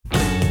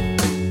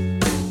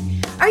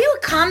Are you a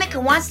comic who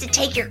wants to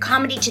take your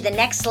comedy to the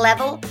next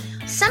level?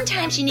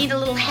 Sometimes you need a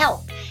little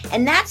help,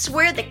 and that's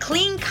where the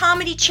Clean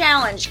Comedy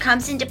Challenge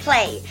comes into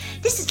play.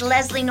 This is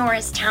Leslie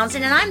Norris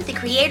Townsend, and I'm the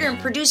creator and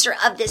producer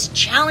of this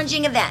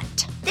challenging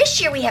event. This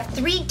year we have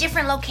 3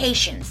 different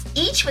locations,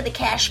 each with a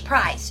cash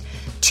prize.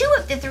 2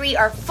 of the 3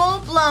 are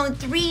full-blown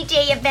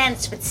 3-day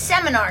events with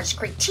seminars,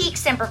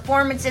 critiques, and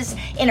performances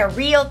in a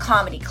real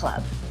comedy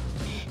club.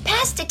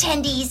 Past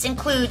attendees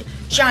include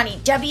Johnny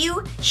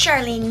W.,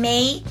 Charlene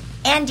May,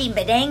 Andy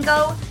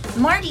Madango,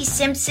 Marty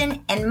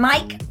Simpson, and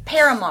Mike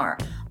Paramar,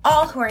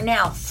 all who are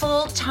now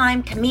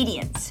full-time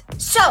comedians.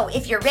 So,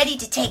 if you're ready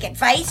to take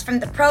advice from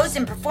the pros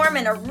and perform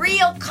in a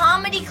real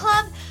comedy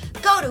club,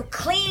 go to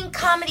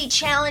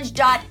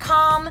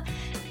cleancomedychallenge.com.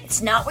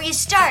 It's not where you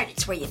start,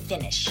 it's where you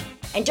finish.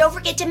 And don't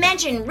forget to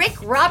mention Rick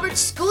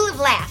Roberts' School of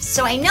Laughs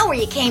so I know where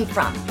you came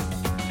from.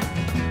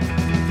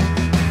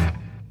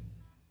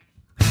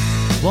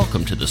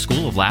 Welcome to the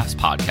School of Laughs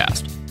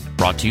podcast,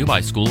 brought to you by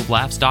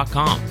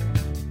schooloflaughs.com.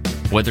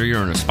 Whether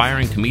you're an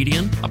aspiring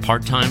comedian, a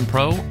part-time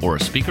pro, or a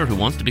speaker who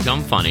wants to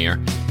become funnier,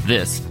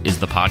 this is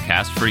the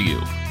podcast for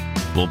you.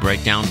 We'll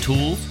break down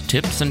tools,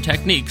 tips, and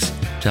techniques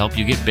to help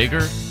you get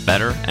bigger,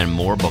 better, and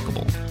more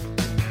bookable.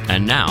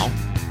 And now,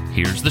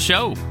 here's the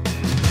show.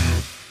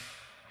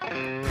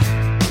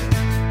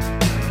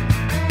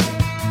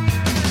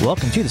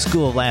 Welcome to the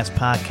School of Laughs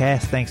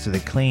podcast. Thanks to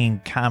the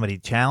Clean Comedy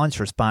Challenge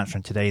for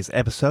sponsoring today's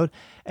episode,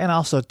 and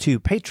also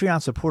to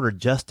Patreon supporter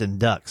Justin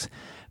Ducks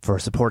for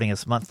supporting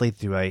us monthly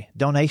through a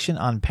donation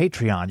on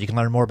Patreon. You can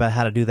learn more about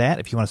how to do that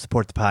if you want to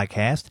support the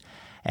podcast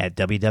at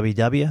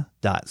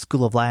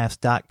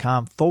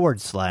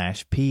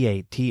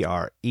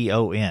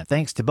www.schooloflaughs.com/PATREON.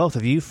 Thanks to both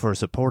of you for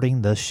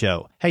supporting the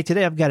show. Hey,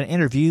 today I've got an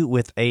interview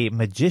with a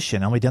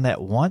magician. I've only done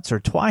that once or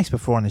twice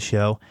before on the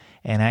show,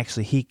 and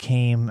actually he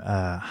came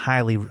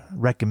highly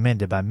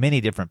recommended by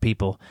many different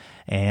people,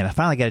 and I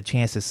finally got a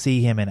chance to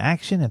see him in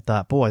action and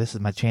thought, boy, this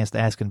is my chance to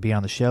ask him to be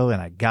on the show, and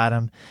I got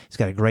him. He's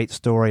got a great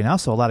story and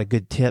also a lot of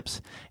good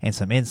tips and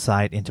some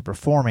insight into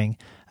performing,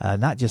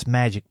 not just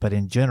magic, but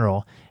in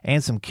general,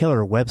 and some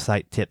killer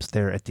website tips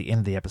there at the end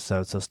of the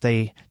episode. So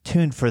stay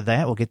tuned for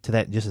that. We'll get to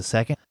that in just a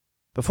second.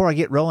 Before I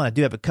get rolling, I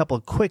do have a couple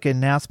of quick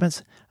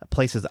announcements,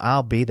 places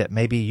I'll be that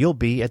maybe you'll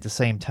be at the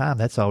same time.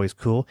 That's always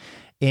cool.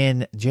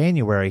 In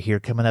January here,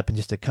 coming up in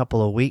just a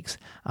couple of weeks,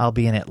 I'll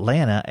be in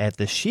Atlanta at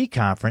the She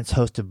Conference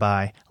hosted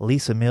by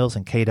Lisa Mills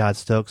and K. Dodd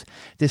Stokes.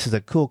 This is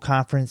a cool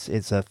conference.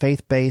 It's a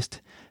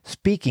faith-based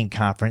speaking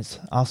conference,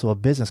 also a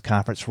business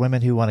conference for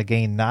women who want to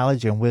gain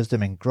knowledge and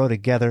wisdom and grow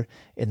together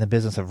in the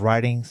business of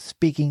writing,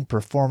 speaking,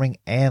 performing,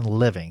 and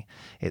living.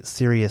 It's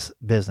serious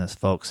business,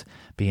 folks,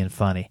 being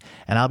funny.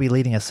 And I'll be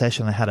leading a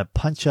session on how to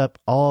punch up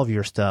all of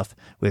your stuff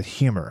with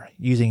humor,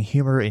 using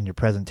humor in your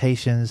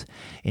presentations,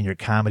 in your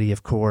comedy,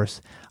 of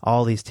course.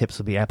 All these tips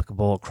will be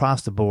applicable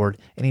across the board.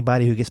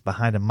 Anybody who gets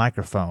behind a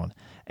microphone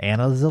and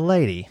as a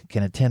lady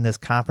can attend this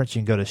conference.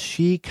 You can go to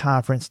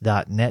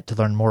sheconference.net to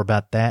learn more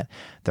about that.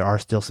 There are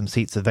still some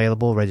seats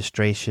available,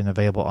 registration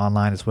available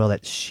online as well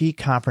at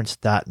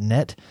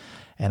sheconference.net.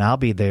 And I'll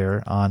be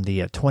there on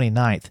the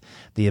 29th.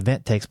 The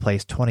event takes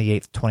place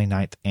 28th,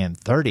 29th, and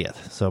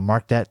 30th. So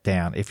mark that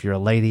down if you're a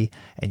lady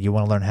and you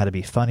want to learn how to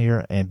be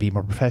funnier and be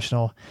more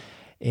professional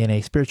in a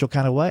spiritual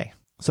kind of way.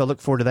 So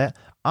look forward to that.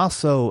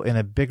 Also, in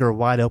a bigger,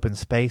 wide-open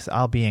space,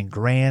 I'll be in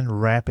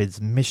Grand Rapids,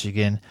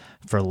 Michigan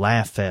for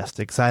Laugh Fest.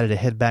 Excited to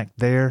head back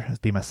there. It'll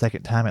be my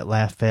second time at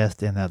Laugh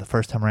Fest, and the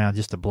first time around,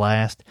 just a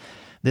blast.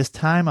 This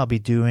time, I'll be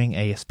doing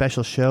a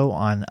special show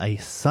on a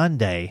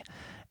Sunday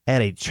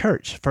at a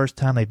church. First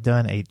time they've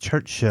done a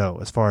church show,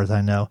 as far as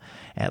I know,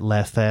 at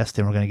Laugh Fest,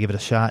 and we're going to give it a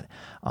shot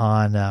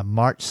on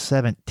March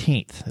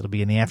 17th. It'll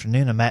be in the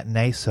afternoon, a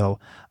matinee, so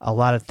a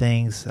lot of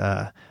things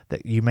that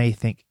you may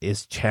think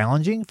is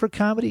challenging for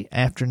comedy,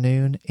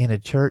 afternoon in a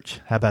church.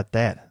 How about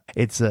that?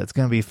 It's going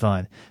to be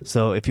fun.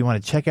 So if you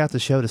want to check out the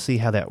show to see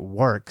how that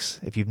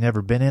works, if you've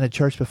never been in a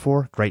church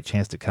before, great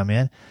chance to come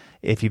in.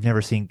 If you've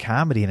never seen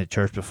comedy in a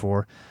church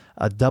before,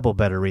 a double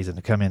better reason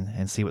to come in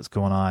and see what's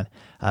going on.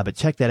 But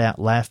check that out,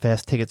 Laugh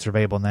Fest. Tickets are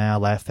available now,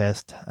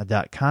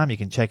 laughfest.com. You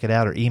can check it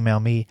out or email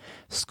me,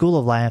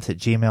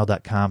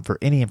 schooloflaughs@gmail.com, for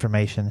any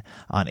information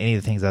on any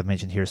of the things I've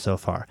mentioned here so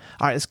far.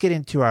 All right, let's get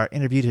into our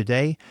interview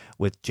today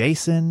with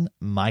Jason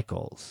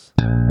Michaels.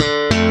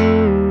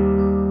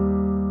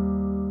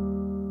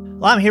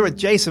 Well, I'm here with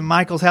Jason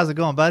Michaels. How's it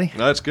going, buddy?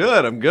 That's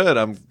good. I'm good.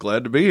 I'm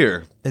glad to be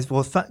here. It's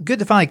good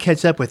to finally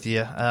catch up with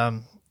you.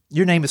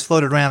 Your name has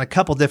floated around a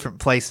couple different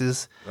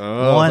places.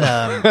 Oh. One,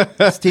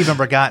 Stephen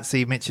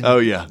Bergazzi mentioned. Oh,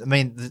 yeah. I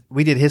mean,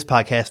 we did his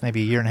podcast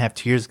maybe a year and a half,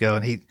 2 years ago,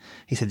 and he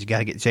said, you got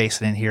to get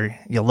Jason in here.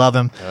 You'll love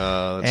him.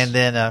 And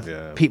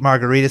then Pete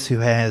Margaritas, who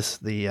has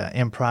the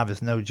Improv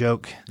is No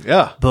Joke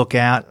book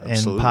out and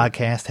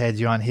podcast, had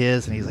you on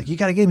his, and he's like, you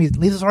got to get him. He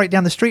lives right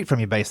down the street from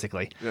you,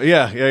 basically.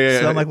 Yeah.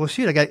 So I'm like, well,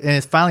 shoot, and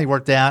it's finally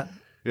worked out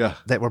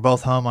that we're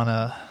both home on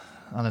a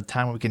on a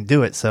time when we can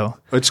do it. So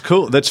it's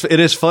cool. It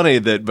is funny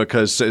that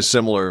because it's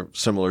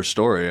similar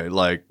story.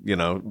 Like,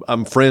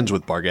 I'm friends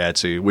with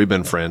Bargatze. We've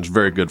been friends,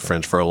 very good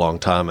friends for a long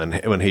time.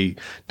 And when he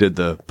did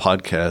the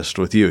podcast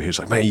with you, he was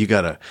like, "Man, you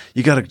gotta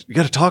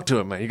talk to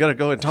him, man. You gotta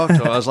go and talk to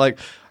him." I was like,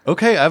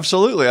 "Okay,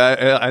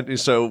 absolutely."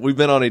 So we've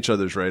been on each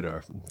other's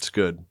radar. It's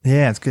good.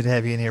 Yeah, it's good to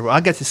have you in here. Well,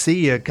 I got to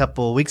see you a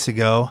couple of weeks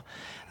ago.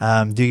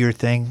 Do your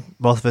thing.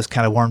 Both of us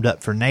kind of warmed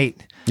up for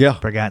Nate. Yeah.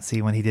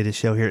 Bargatze when he did his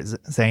show here at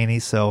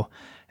Zany's. So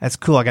that's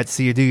cool. I got to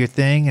see you do your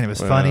thing, and it was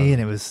funny,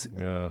 and it was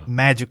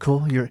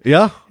magical. You've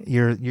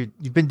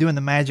been doing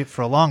the magic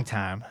for a long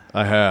time.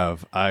 I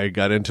have. I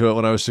got into it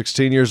when I was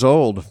 16 years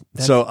old.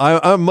 So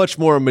I'm much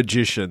more a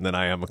magician than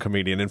I am a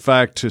comedian. In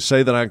fact, to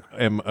say that I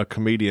am a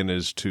comedian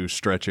is to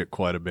stretch it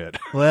quite a bit.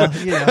 Well,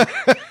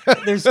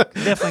 there's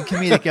definitely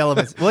comedic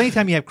elements. Well,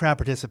 anytime you have crowd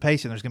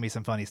participation, there's going to be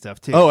some funny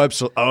stuff too. Oh,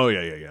 absolutely. Oh,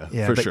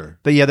 yeah, for sure.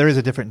 But yeah, there is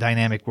a different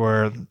dynamic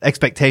where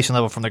expectation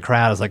level from the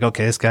crowd is like,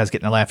 okay, this guy's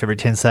getting a laugh every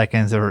 10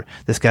 seconds, or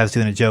this guy's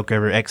doing a joke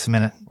every X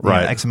amount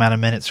of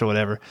minutes or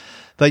whatever.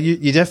 But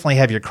you definitely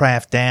have your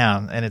craft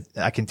down, and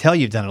I can tell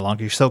you've done it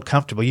longer. You're so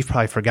comfortable. You've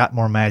probably forgot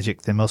more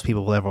magic than most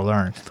people will ever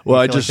learn. Well,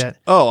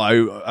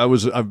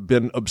 I've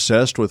been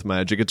obsessed with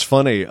magic. It's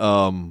funny.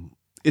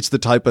 It's the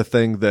type of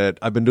thing that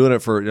I've been doing it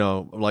for,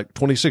 like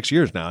 26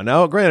 years now.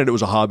 Now, granted, it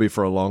was a hobby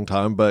for a long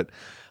time, but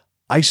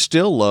I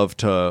still love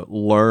to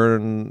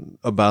learn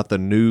about the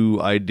new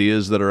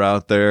ideas that are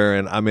out there.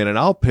 And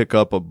I'll pick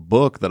up a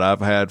book that I've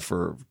had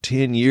for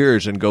 10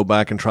 years and go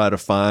back and try to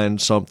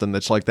find something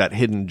that's like that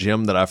hidden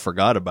gem that I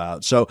forgot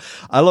about. So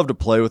I love to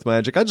play with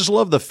magic. I just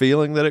love the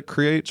feeling that it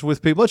creates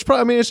with people.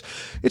 It's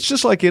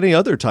just like any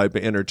other type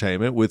of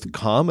entertainment. With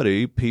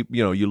comedy, people,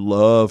 you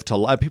love to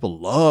laugh. People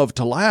love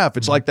to laugh.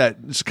 It's like that.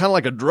 It's kind of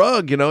like a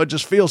drug, it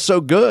just feels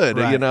so good,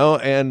 right.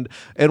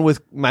 and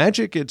with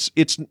magic, it's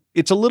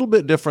a little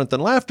bit different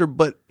than laughter,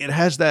 but it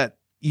has that,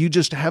 you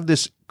just have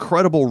this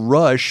incredible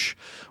rush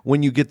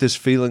when you get this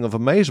feeling of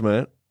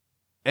amazement.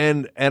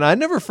 And I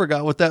never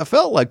forgot what that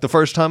felt like the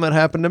first time it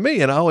happened to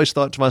me. And I always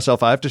thought to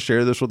myself, I have to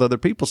share this with other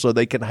people so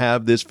they can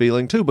have this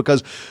feeling too,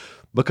 because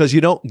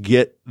you don't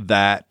get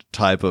that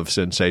type of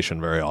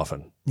sensation very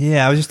often.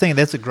 Yeah, I was just thinking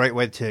that's a great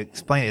way to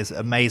explain it, is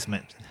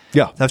amazement.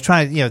 Yeah. So I was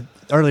trying to,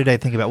 earlier today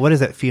think about what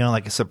is that feeling,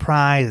 like a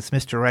surprise, it's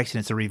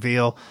misdirection, it's a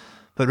reveal.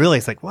 But really,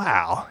 it's like,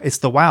 wow. It's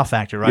the wow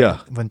factor, right? Yeah.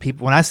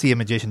 When I see a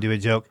magician do a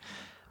joke,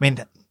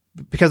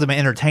 because I'm an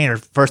entertainer,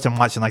 first I'm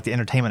watching like the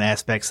entertainment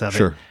aspects of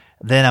it.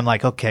 Then I'm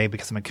like, okay,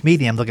 because I'm a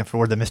comedian, I'm looking for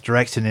where the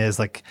misdirection is.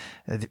 Like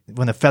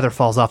when the feather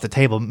falls off the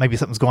table, maybe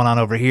something's going on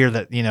over here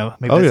that,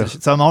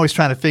 so I'm always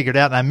trying to figure it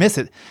out, and I miss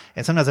it.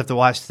 And sometimes I have to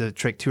watch the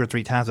trick 2 or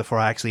 3 times before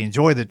I actually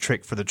enjoy the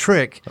trick for the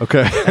trick.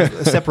 Okay.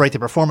 Separate the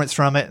performance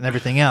from it and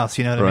everything else.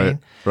 You know what I mean?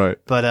 Right.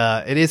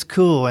 But it is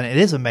cool, and it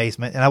is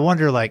amazement. And I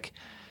wonder,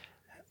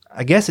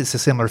 I guess it's a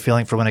similar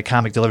feeling for when a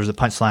comic delivers a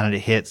punchline and it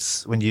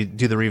hits, when you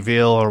do the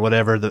reveal or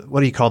whatever.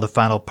 What do you call the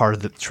final part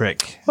of the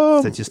trick?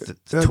 Is that just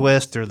the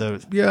twist or the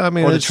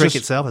or the trick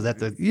itself? Is that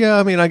the?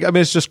 Yeah,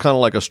 it's just kind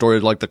of like a story,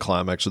 like the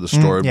climax of the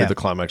story would yeah. be the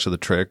climax of the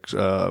trick.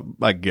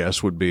 I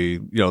guess would be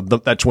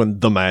that's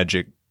when the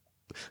magic,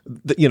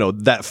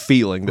 that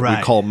feeling that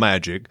we call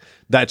magic.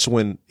 That's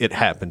when it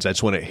happens.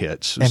 That's when it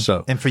hits.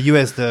 And for you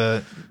as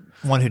the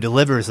one who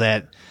delivers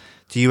that,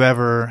 do you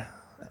ever?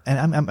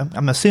 And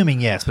I'm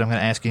assuming yes, but I'm going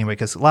to ask you anyway,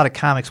 because a lot of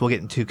comics will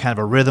get into kind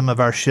of a rhythm of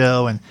our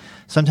show, and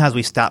sometimes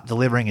we stop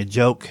delivering a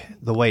joke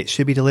the way it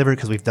should be delivered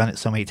because we've done it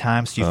so many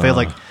times. Do you feel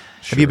like,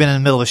 have you been in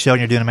the middle of a show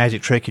and you're doing a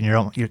magic trick and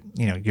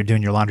you're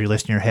doing your laundry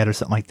list in your head or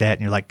something like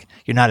that, and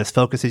you're not as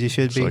focused as you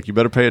should be? Like, you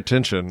better pay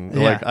attention.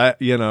 Yeah.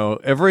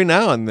 Every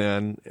now and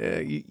then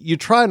you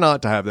try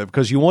not to have that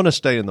because you want to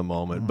stay in the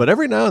moment. But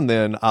every now and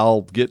then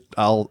I'll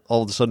all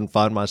of a sudden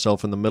find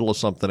myself in the middle of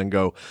something and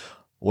go,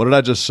 what did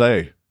I just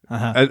say?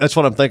 Uh-huh. That's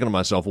what I'm thinking to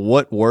myself.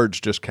 What words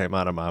just came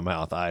out of my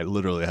mouth? I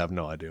literally have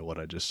no idea what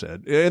I just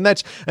said. And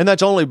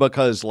that's only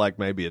because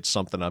maybe it's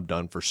something I've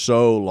done for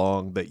so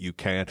long that you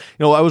can't.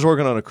 I was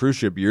working on a cruise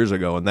ship years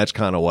ago, and that's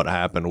kind of what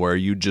happened, where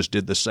you just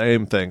did the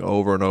same thing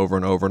over and over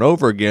and over and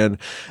over again.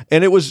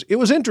 And it was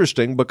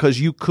interesting because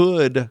you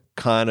could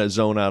kind of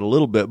zone out a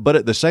little bit, but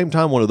at the same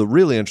time, one of the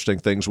really interesting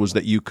things was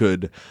that you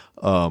could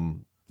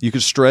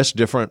stress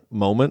different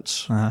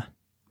moments. Uh-huh.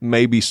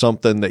 Maybe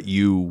something that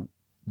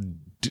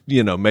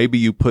maybe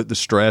you put the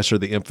stress or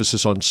the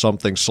emphasis on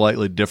something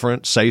slightly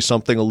different, say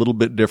something a little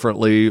bit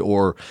differently,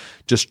 or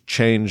just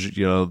change,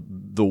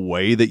 the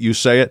way that you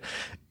say it,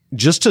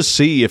 just to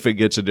see if it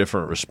gets a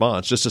different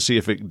response, just to see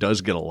if it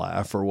does get a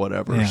laugh or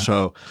whatever. Yeah.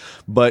 So,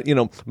 but,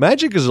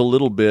 magic is a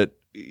little bit,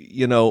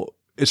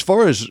 as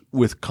far as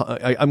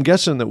I'm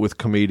guessing that with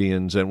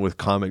comedians and with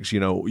comics,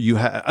 you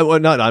have,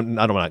 I'm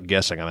not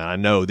guessing. I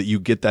know that you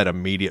get that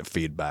immediate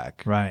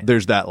feedback. Right.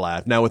 There's that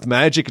laugh. Now with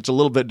magic, it's a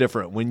little bit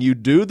different. When you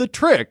do the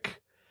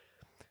trick,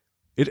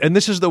 and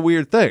this is the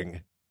weird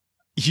thing,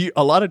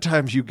 a lot of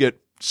times you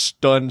get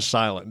stunned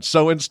silence.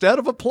 So instead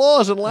of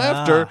applause and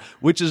laughter,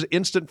 which is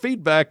instant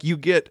feedback, you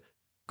get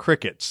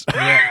crickets.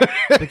 Yeah.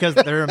 Because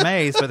they're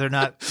amazed, but they're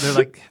not, they're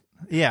like,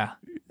 yeah.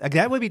 Like,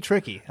 that would be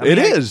tricky. It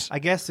is. I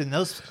guess in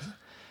those,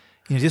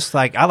 just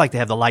like I like to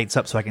have the lights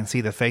up so I can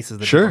see the faces of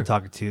the Sure. people I'm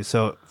talking to.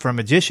 So for a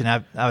magician,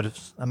 I would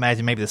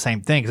imagine maybe the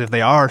same thing. Because if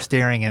they are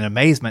staring in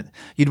amazement,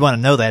 you'd want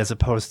to know that, as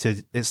opposed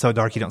to it's so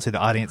dark you don't see the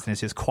audience and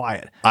it's just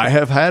quiet. I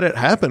have had it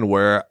happen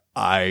where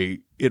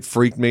it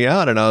freaked me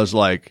out, and I was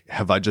like,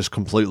 have I just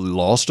completely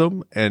lost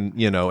them? And,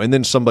 and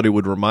then somebody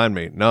would remind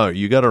me, no,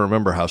 you got to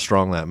remember how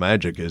strong that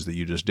magic is that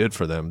you just did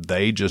for them.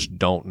 They just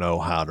don't know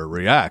how to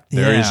react.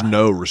 There is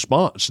no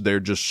response.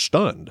 They're just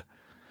stunned.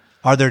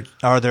 Are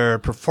there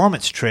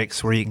performance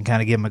tricks where you can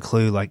kind of give them a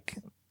clue, like,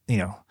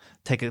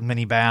 take a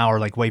mini bow or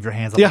like wave your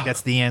hands like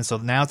that's the end, so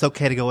now it's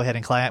okay to go ahead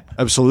and clap?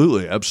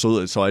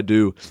 Absolutely. So I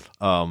do,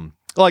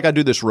 I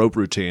do this rope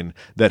routine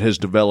that has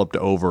developed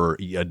over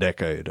a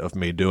decade of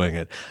me doing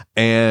it.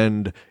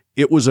 And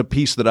it was a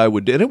piece that I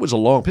would do, and it was a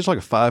long piece, like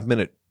a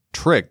 5-minute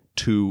trick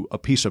to a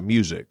piece of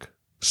music.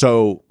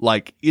 So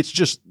it's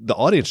just the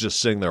audience just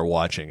sitting there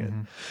watching it.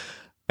 Mm-hmm.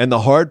 And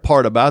the hard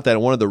part about that,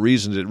 and one of the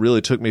reasons it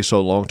really took me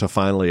so long to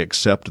finally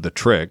accept the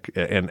trick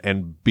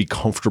and be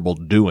comfortable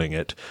doing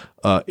it,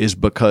 is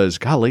because,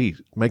 golly,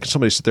 making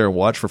somebody sit there and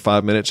watch for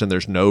 5 minutes and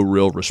there's no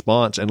real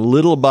response. And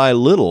little by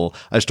little,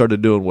 I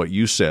started doing what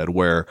you said,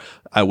 where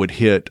I would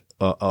hit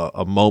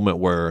a moment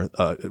where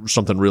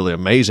something really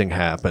amazing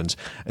happens,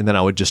 and then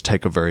I would just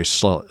take a very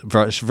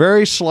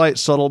slight,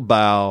 subtle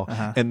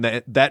bow,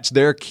 and that's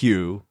their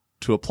cue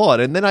to applaud.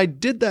 And then I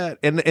did that,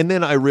 and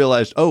then I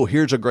realized, oh,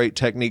 here's a great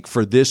technique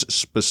for this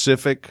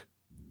specific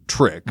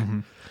trick,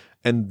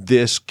 and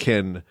this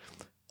can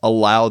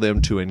allow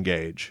them to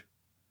engage.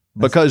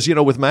 Because,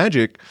 with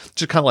magic, it's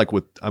just kind of like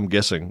I'm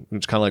guessing,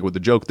 it's kind of like with the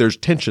joke, there's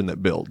tension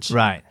that builds.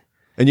 Right.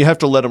 And you have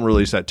to let them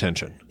release that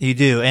tension. You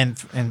do. And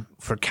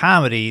for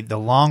comedy, the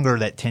longer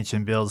that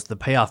tension builds, the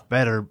payoff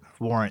better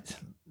warrant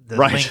the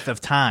length of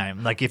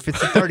time. Like, if it's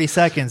 30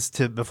 seconds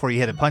before you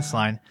hit a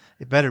punchline,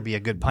 it better be a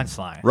good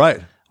punchline.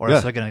 Right. Or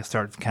else they're going to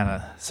start kind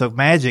of. So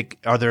magic,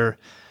 are there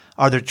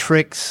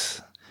tricks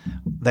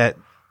that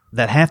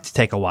have to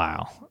take a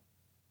while?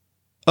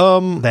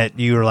 That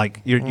you're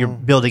you're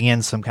building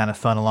in some kind of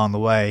fun along the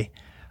way,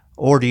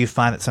 or do you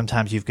find that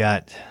sometimes you've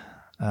got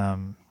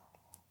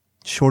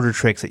shorter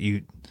tricks that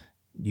you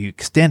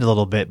extend a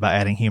little bit by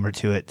adding humor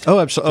to it? Oh,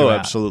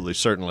 absolutely,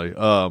 certainly.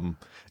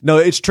 No,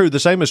 it's true. The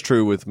same is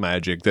true with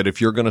magic, that if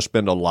you're going to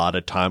spend a lot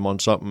of time on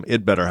something,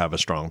 it better have a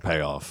strong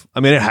payoff. I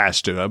mean, it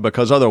has to,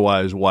 because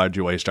otherwise, why'd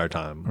you waste our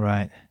time?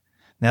 Right.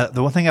 Now,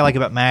 the one thing I like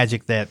about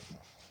magic that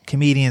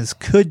comedians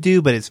could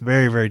do, but it's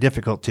very, very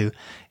difficult to,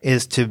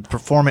 is to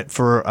perform it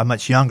for a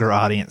much younger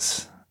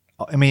audience.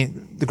 I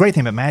mean, the great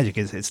thing about magic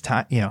is it's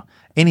time,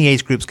 any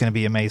age group's going to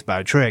be amazed by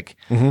a trick.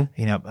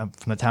 Mm-hmm.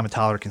 From the time a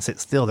toddler can sit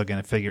still, they're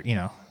going to figure,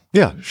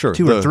 yeah, sure.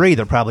 2 or 3,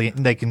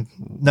 they can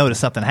notice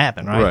something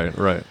happen, right?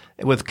 Right.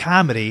 With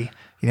comedy,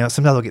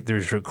 sometimes they'll get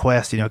these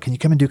requests, can you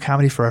come and do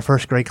comedy for our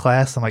first grade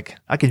class? I'm like,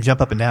 I can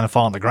jump up and down and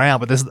fall on the ground,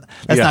 but that's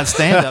not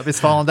stand up, it's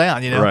falling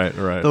down,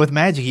 Right. But with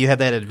magic, you have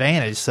that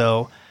advantage.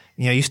 So,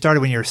 you started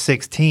when you were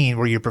 16,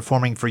 where you're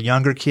performing for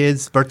younger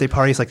kids, birthday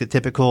parties, like the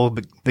typical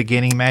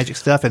beginning magic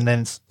stuff, and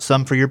then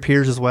some for your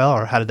peers as well,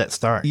 or how did that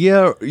start?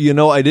 Yeah,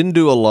 I didn't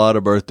do a lot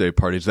of birthday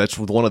parties. That's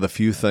one of the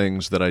few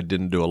things that I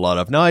didn't do a lot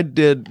of. Now, I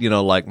did,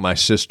 like my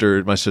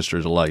sister's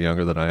a lot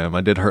younger than I am.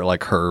 I did her,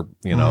 like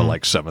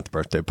 7th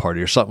birthday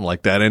party or something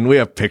like that, and we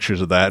have pictures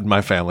of that, and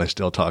my family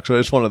still talks. So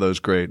it's one of those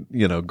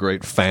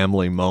great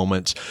family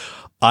moments.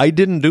 I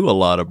didn't do a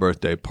lot of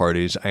birthday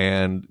parties,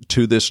 and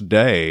to this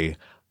day,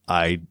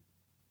 I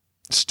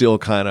still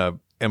kind of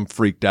am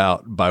freaked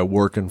out by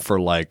working for,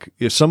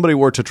 if somebody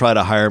were to try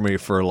to hire me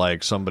for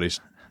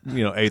somebody's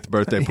 8th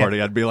birthday party,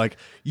 I'd be like,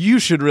 you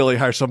should really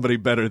hire somebody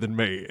better than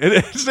me. And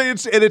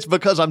it's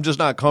because I'm just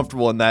not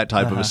comfortable in that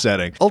type of a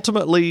setting.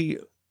 Ultimately,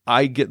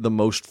 I get the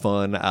most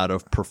fun out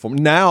of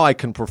performing. Now I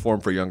can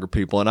perform for younger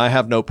people, and I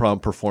have no problem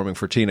performing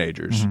for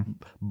teenagers. Mm-hmm.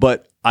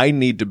 But I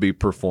need to be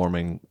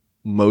performing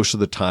most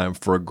of the time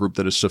for a group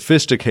that is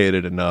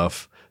sophisticated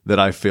enough that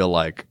I feel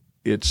like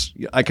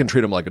I can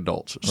treat them like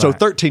adults. Right. So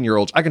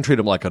 13-year-olds, I can treat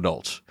them like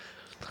adults.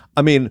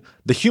 I mean,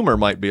 the humor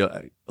might be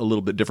a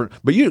little bit different,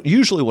 but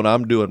usually when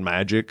I'm doing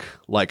magic,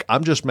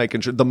 I'm just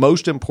making sure the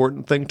most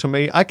important thing to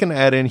me, I can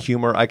add in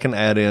humor, I can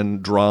add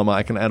in drama,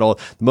 I can add all.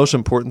 The most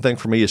important thing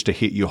for me is to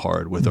hit you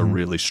hard with a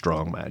really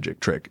strong magic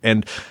trick.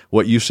 And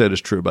what you said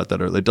is true about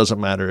that earlier. It doesn't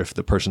matter if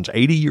the person's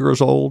 80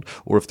 years old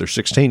or if they're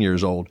 16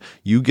 years old.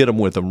 You get them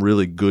with a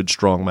really good,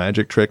 strong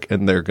magic trick,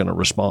 and they're going to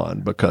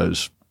respond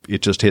because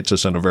it just hits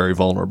us in a very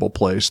vulnerable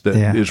place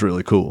that is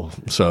really cool.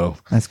 So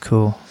that's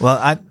cool.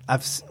 Well,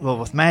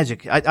 with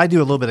magic, I do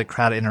a little bit of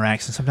crowd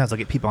interaction. Sometimes I'll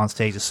get people on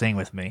stage to sing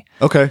with me.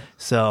 Okay.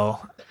 So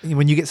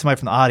when you get somebody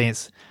from the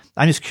audience,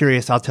 I'm just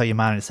curious. I'll tell you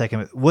mine in a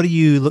second. But what do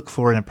you look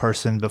for in a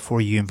person before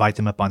you invite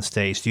them up on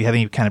stage? Do you have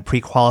any kind of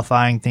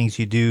pre-qualifying things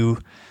you do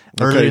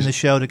early in the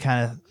show to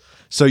kind of?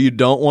 So you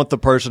don't want the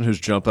person who's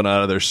jumping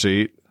out of their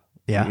seat.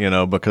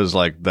 Yeah. Because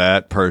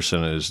that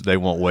person they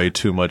want way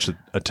too much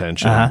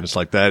attention. It's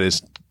that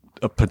is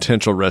a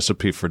potential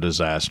recipe for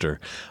disaster.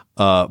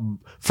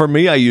 For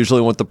me, I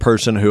usually want the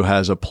person who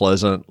has a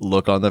pleasant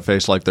look on their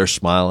face, like they're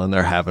smiling,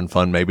 they're having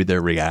fun, maybe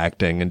they're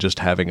reacting and just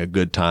having a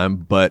good time.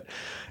 But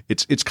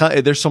it's kind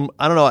of, there's some,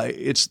 I don't know,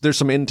 there's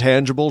some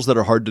intangibles that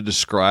are hard to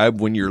describe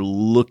when you're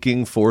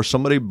looking for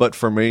somebody. But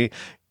for me,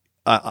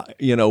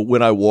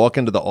 when I walk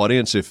into the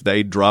audience, if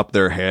they drop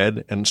their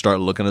head and start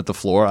looking at the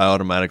floor, I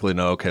automatically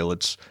know, okay,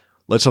 let's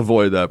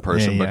avoid that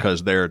person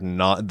because they're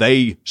not,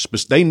 they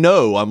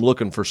know I'm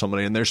looking for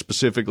somebody and they're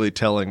specifically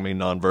telling me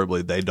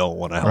non-verbally they don't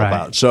want to help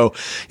out. So,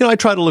 I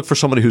try to look for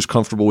somebody who's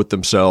comfortable with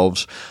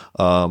themselves,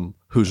 who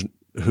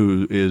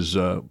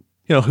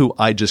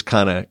I just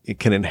kind of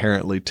can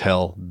inherently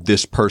tell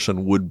this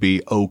person would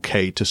be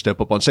okay to step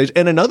up on stage.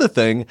 And another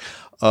thing,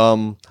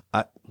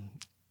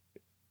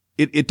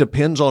 it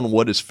depends on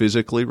what is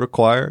physically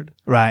required.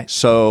 Right.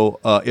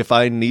 So, if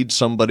I need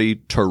somebody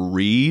to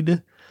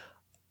read,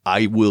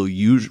 I will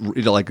use,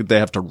 like, they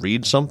have to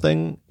read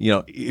something.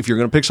 If you're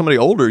going to pick somebody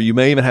older, you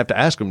may even have to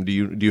ask them, do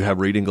you have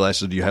reading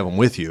glasses? Do you have them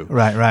with you?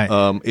 Right.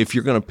 If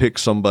you're going to pick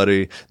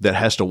somebody that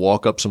has to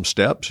walk up some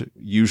steps,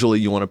 usually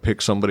you want to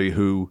pick somebody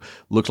who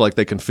looks like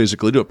they can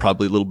physically do it,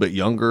 probably a little bit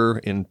younger,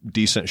 in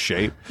decent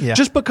shape. Yeah.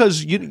 Just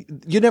because you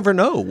never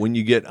know when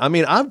you get,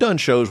 I've done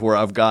shows where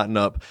I've gotten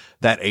up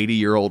that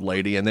 80-year-old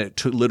lady and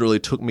it literally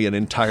took me an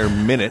entire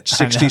minute,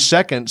 60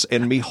 seconds,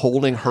 and me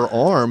holding her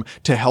arm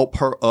to help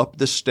her up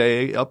the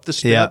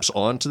steps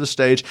onto the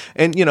stage.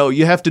 And,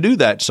 you have to do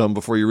that some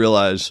before you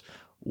realize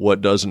what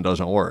does and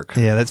doesn't work.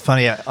 Yeah, that's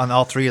funny. On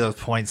all three of those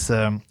points,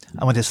 I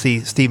went to see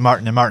Steve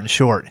Martin and Martin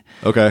Short.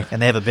 Okay.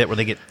 And they have a bit where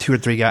they get two or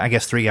three guys, I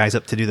guess 3 guys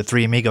up to do the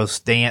Three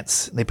Amigos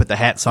dance. They put the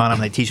hats on them,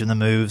 they teach them the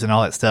moves and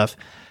all that stuff.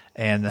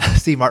 And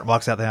Steve Martin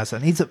walks out there and I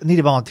said, need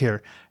a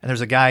volunteer. And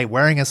there's a guy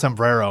wearing a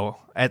sombrero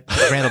at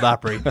the Grand Ole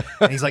Opry.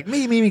 And he's like,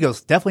 me. He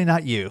goes, definitely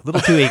not you. A little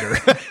too eager.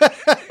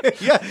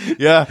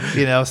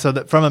 Yeah. So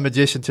that from a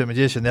magician to a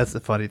magician, that's the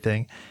funny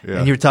thing. Yeah.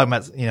 And you were talking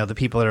about, the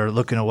people that are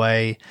looking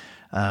away,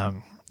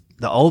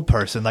 the old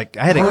person. Like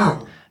I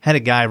had a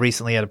guy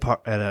recently at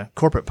a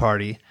corporate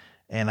party,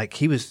 and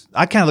like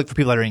I kind of look for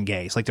people that are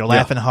engaged, like they're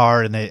laughing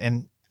hard,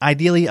 and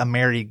ideally a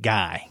married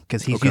guy,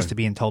 because he's used to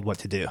being told what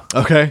to do.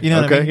 Okay. You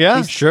know what I mean?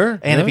 Yeah, sure.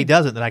 And if he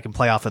doesn't, then I can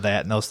play off of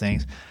that and those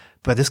things.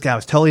 But this guy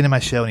was totally into my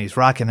show, and he's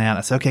rocking out.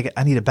 I said, okay,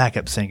 I need a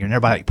backup singer. And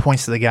everybody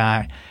points to the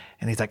guy,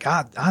 and he's like,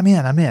 I'm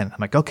in. I'm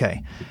like,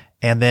 okay.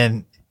 And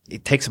then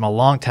it takes him a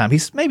long time.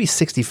 He's maybe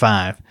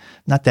 65,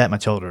 not that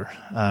much older.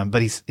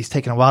 But he's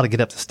taking a while to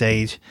get up the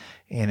stage,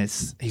 and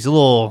he's a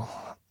little,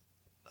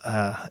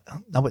 I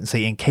wouldn't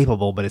say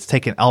incapable, but it's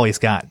taken all he's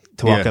got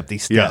to walk up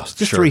these steps.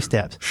 Just 3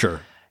 steps.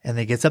 Sure. And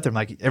then he gets up there, I'm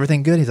like,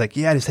 everything good? He's like,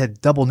 yeah, I just had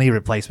double knee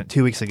replacement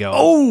 2 weeks ago.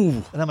 Oh!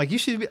 And I'm like, you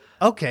should be,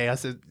 okay. I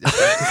said,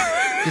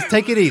 just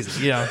take it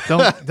easy.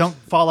 Don't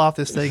fall off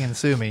this thing and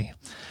sue me.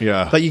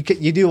 Yeah. But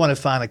you do want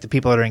to find like the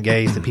people that are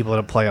engaged, the people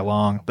that play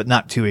along, but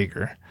not too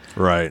eager.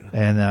 Right.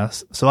 And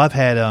so I've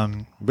had.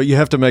 But you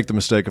have to make the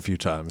mistake a few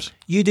times.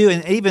 You do,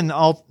 and even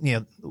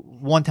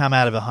one time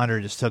out of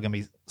 100 is still going to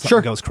be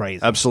something goes crazy.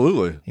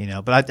 Absolutely.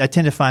 But I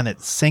tend to find that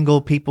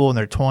single people in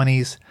their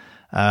 20s,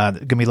 they're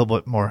going to be a little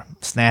bit more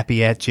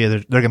snappy at you.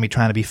 They're going to be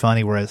trying to be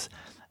funny, whereas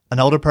an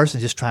older person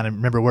is just trying to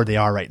remember where they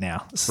are right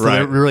now. So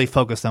they're really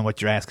focused on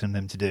what you're asking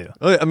them to do.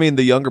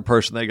 The younger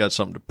person, they got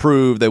something to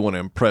prove. They want to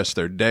impress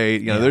their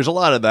date. There's a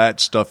lot of that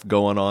stuff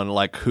going on,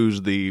 like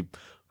who's the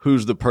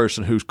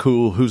person who's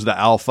cool, who's the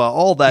alpha.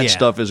 All that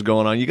stuff is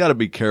going on. You got to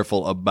be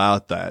careful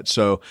about that.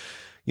 So,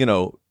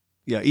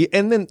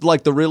 and then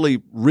like the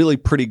really, really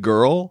pretty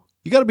girl,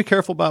 you got to be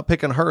careful about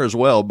picking her as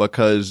well,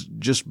 because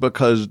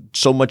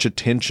so much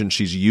attention,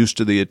 she's used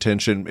to the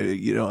attention,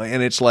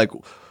 and it's like,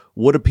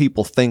 what do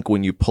people think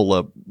when you pull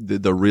up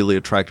the really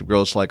attractive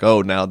girl? It's like,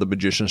 oh, now the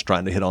magician's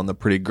trying to hit on the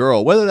pretty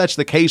girl. Whether that's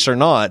the case or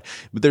not,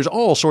 but there's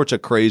all sorts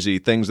of crazy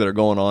things that are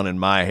going on in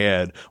my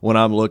head when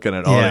I'm looking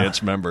at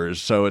audience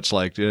members. So it's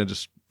like,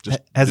 just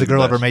has a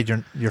girl ever made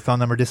your phone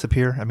number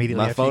disappear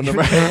immediately? My phone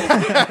number,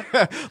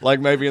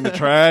 like maybe in the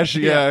trash.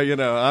 Yeah,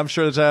 I'm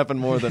sure it's happened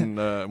more than it's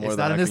not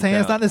than in I this can hand.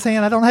 count. It's not in this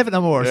hand. I don't have it no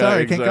more. Yeah,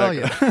 Sorry,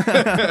 exactly.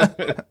 Can't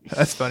call you.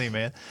 That's funny,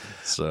 man.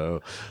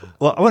 So,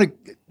 well, I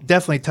want to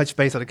definitely touch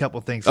base on a couple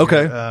of things.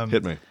 Okay, here.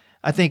 hit me.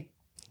 I think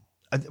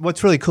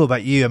what's really cool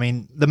about you,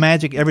 the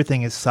magic,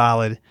 everything is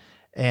solid.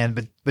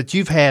 But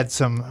you've had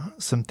some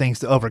things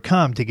to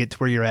overcome to get to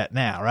where you're at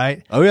now,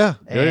 right? Oh yeah,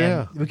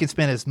 and we can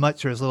spend as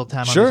much or as little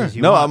time on sure. this as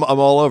you want. I'm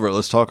all over it.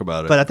 Let's talk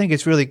about it. But I think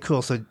it's really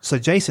cool. So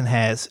Jason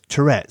has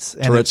Tourette's.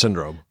 Tourette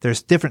syndrome.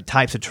 There's different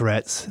types of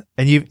Tourette's,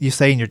 and you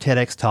say in your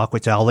TEDx talk,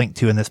 which I'll link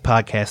to in this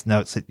podcast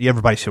notes, that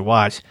everybody should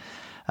watch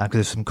because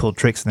there's some cool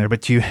tricks in there.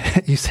 But you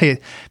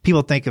say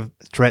people think of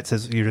Tourette's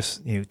as you're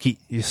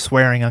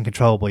swearing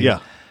uncontrollably.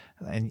 Yeah.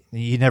 And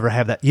you never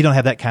have that. You don't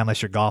have that kind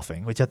unless you're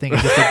golfing, which I think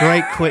is just a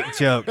great quick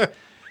joke.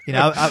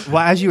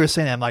 As you were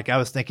saying, I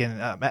was thinking,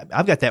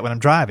 I've got that when I'm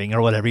driving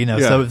or whatever,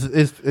 So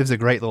it was a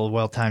great little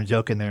well-timed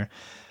joke in there.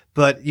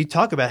 But you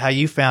talk about how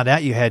you found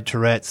out you had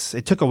Tourette's.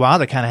 It took a while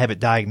to kind of have it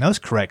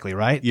diagnosed correctly,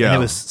 right? Yeah. And it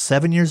was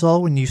 7 years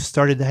old when you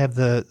started to have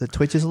the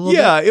twitches a little bit?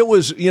 Yeah, it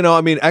was,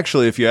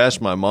 actually, if you ask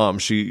my mom,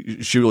 she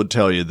would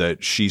tell you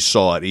that she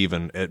saw it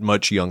even at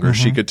much younger.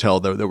 Mm-hmm. She could tell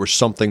that there was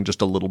something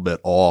just a little bit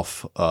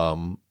off.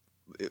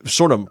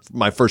 Sort of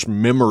my first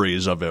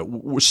memories of it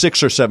were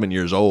 6 or 7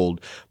 years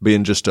old,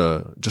 being just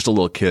a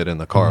little kid in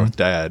the car with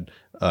Dad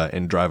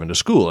and driving to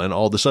school. And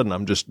all of a sudden,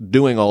 I'm just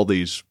doing all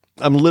these.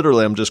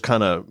 I'm just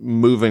kind of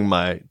moving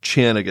my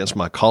chin against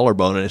my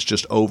collarbone, and it's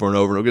just over and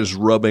over and over, just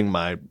rubbing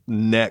my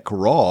neck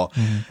raw.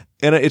 Mm-hmm.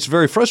 And it's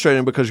very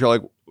frustrating because you're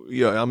like,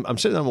 I'm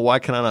sitting there, why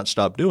can I not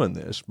stop doing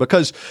this?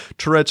 Because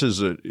Tourette's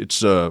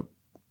is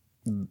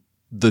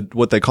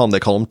what they call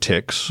them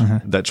tics.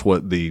 Mm-hmm. That's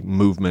what the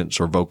movements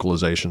or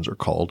vocalizations are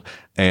called.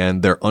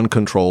 And they're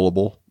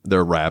uncontrollable,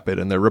 they're rapid,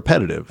 and they're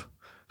repetitive.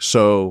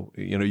 So,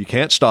 you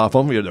can't stop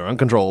them. They're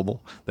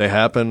uncontrollable. They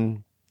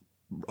happen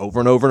over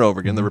and over and over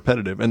again. They're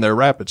repetitive and they're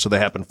rapid, so they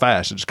happen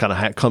fast. It just kind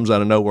of comes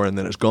out of nowhere and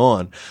then it's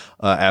gone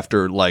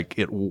after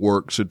it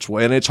works its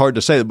way. And it's hard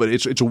to say, but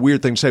it's a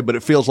weird thing to say, but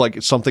it feels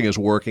like something is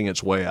working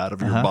its way out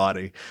of your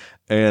body.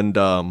 And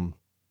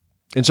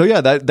so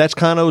yeah, that's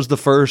kind of was the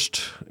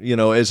first,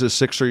 as a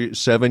 6 or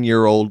 7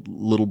 year old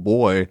little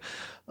boy,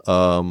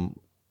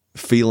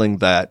 feeling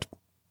that,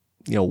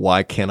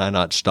 why can I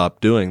not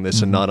stop doing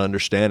this and not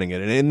understanding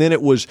it? And then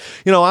it was,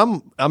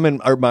 I'm in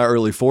my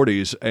early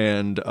 40s,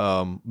 and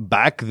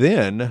back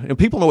then, and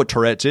people know what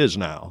Tourette's is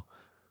now,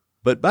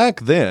 but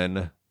back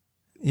then,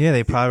 yeah,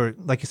 they probably,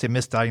 like you said,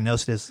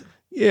 misdiagnosed as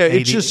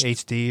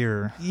ADHD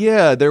or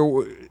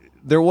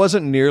there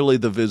wasn't nearly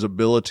the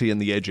visibility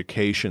and the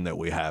education that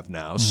we have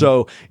now.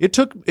 So it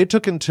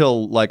took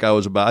until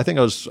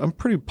I'm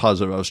pretty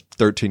positive I was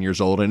 13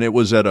 years old, and it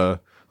was at a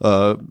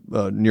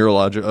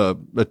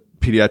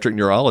pediatric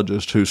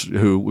neurologist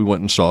who we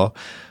went and saw.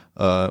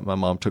 My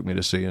mom took me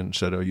to see and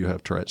said, "Oh, you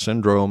have Tourette's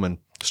syndrome," and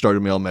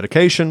started me on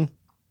medication.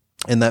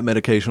 And that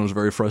medication was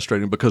very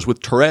frustrating because with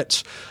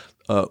Tourette's,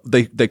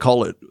 they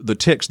call it the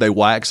tics. They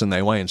wax and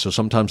they wane. So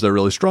sometimes they're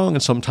really strong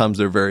and sometimes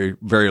they're very,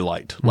 very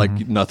light,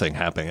 like nothing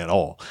happening at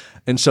all.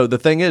 And so the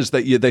thing is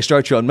that they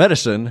start you on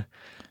medicine,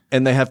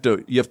 and you have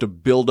to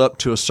build up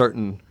to a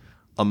certain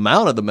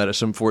amount of the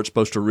medicine before it's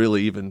supposed to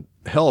really even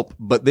help.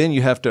 But then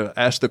you have to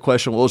ask the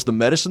question, well, is the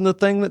medicine the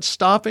thing that's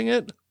stopping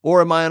it,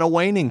 or am I in a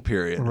waning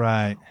period?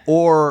 Right.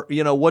 Or,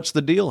 what's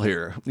the deal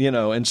here?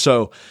 And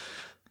so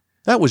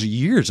that was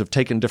years of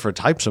taking different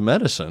types of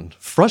medicine.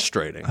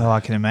 Frustrating. Oh,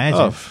 I can imagine.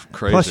 Oh,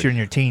 crazy. Plus, you're in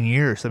your teen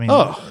years. I mean,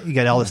 you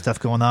got all this stuff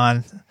going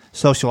on,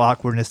 social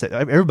awkwardness that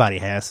everybody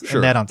has,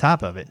 and that on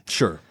top of it.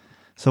 Sure.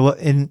 So,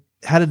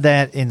 how did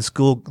that in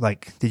school,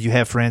 did you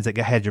have friends that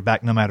had your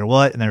back no matter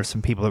what, and there were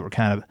some people that were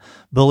kind of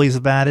bullies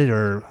about it,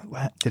 or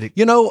did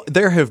it?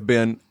 There have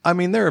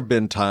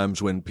been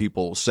times when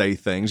people say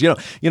things,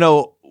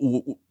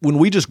 when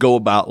we just go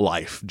about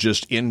life,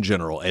 just in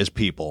general as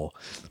people,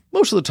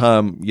 most of the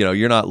time,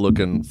 you're not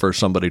looking for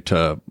somebody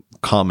to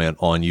comment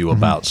on you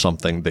about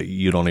something that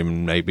you don't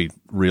even maybe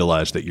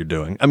realize that you're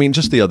doing. I mean,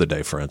 just the other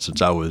day, for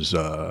instance, I was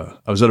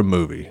at a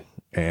movie,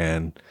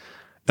 and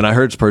I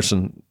heard this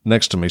person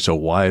next to me. So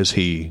why is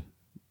he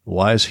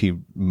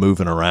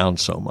moving around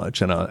so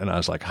much? And I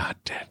was like,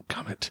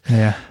 dadgummit.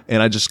 Yeah.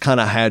 And I just kind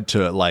of had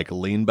to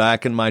lean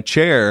back in my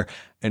chair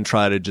and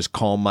try to just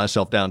calm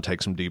myself down,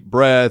 take some deep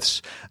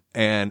breaths.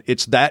 And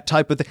it's that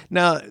type of thing.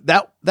 Now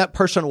that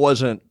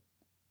person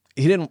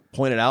he didn't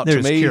point it out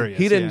to me. Curious,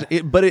 he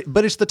didn't, but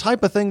it's the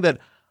type of thing that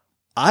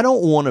I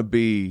don't want to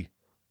be.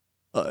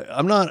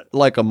 I'm not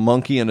like a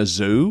monkey in a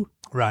zoo.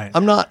 Right.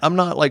 I'm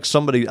not like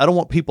somebody. I don't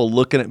want people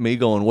looking at me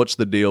going, "What's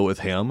the deal with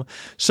him?"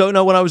 So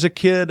no, when I was a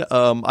kid,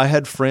 I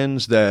had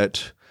friends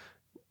that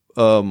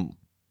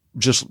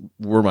just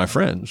were my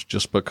friends,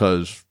 just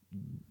because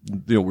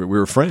we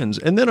were friends.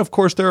 And then, of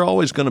course, there are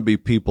always going to be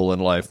people in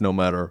life, no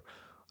matter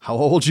how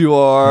old you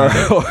are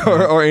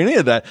or any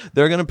of that.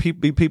 There are going to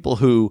be people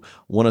who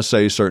want to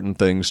say certain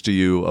things to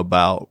you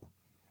about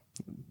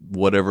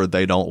whatever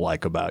they don't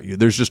like about you.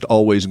 There's just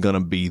always going to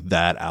be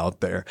that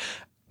out there.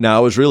 Now, I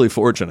was really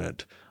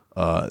fortunate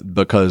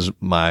because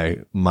my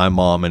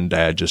mom and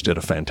dad just did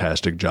a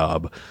fantastic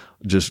job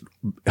just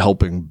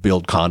helping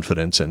build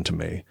confidence into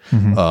me,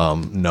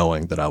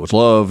 knowing that I was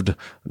loved,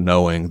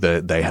 knowing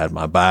that they had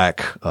my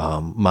back.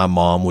 My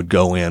mom would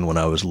go in when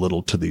I was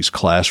little to these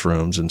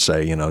classrooms and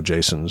say,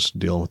 Jason's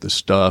dealing with this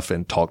stuff,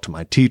 and talk to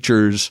my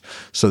teachers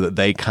so that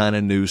they kind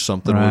of knew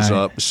something was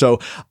up. So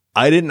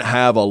I didn't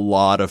have a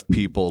lot of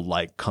people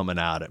coming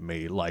out at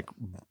me,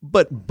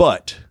 but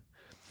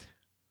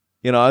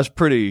I was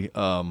pretty,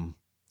 a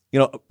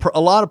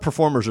lot of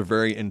performers are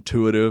very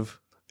intuitive,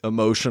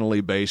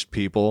 emotionally based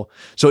people.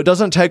 So it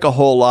doesn't take a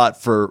whole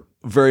lot for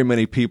very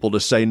many people to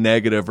say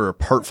negative or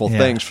hurtful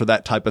things for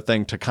that type of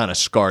thing to kind of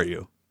scar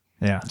you.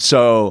 Yeah.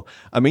 So,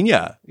 I mean,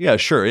 yeah,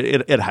 sure.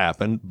 It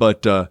happened.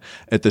 But,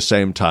 at the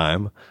same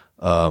time,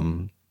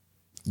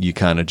 you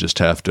kind of just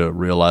have to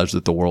realize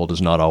that the world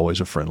is not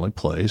always a friendly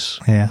place.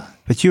 Yeah.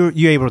 But you're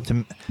able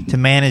to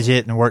manage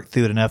it and work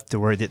through it enough to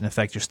where it didn't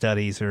affect your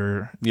studies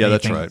or Yeah,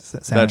 that's anything.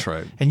 right. That's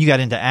right. And you got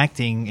into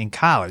acting in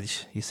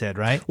college, you said,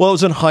 right? Well, it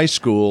was in high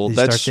school. Did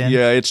you start then?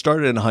 Yeah, it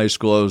started in high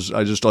school.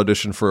 I just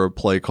auditioned for a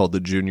play called the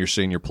Junior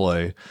Senior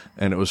Play,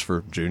 and it was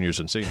for juniors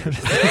and seniors.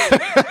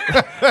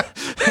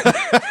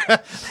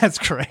 That's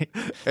great.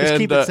 Just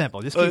keep it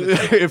simple. Just keep it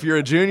simple. If you're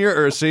a junior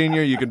or a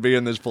senior, you can be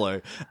in this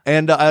play.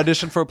 And I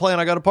auditioned for a play, and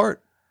I got a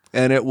part.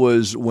 And it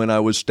was when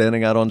I was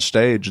standing out on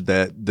stage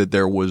that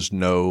there was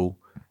no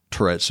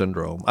Tourette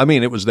syndrome. I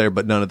mean, it was there,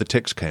 but none of the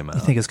tics came out.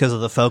 You think it's because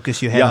of the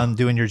focus you had on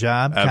doing your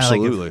job?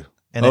 Absolutely.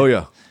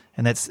 Yeah.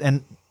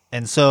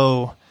 And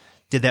so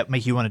did that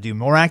make you want to do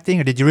more acting,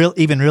 or did you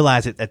even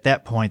realize it at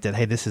that point that,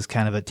 hey, this is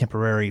kind of a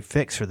temporary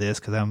fix for this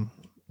because I'm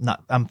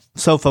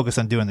so focused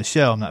on doing the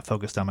show, I'm not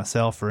focused on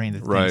myself or any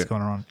of the things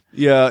going on.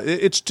 Yeah,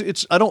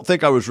 it's. I don't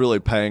think I was really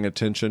paying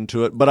attention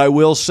to it, but I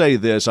will say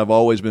this: I've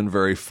always been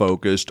very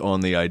focused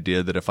on the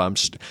idea that if I'm,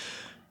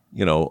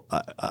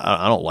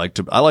 I don't like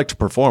to. I like to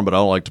perform, but I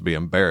don't like to be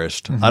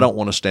embarrassed. Mm-hmm. I don't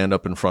want to stand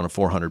up in front of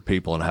 400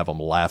 people and have them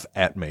laugh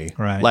at me.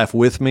 Right. Laugh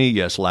with me,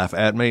 yes. Laugh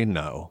at me,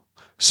 no.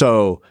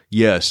 So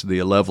yes,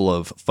 the level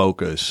of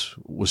focus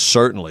was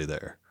certainly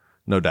there,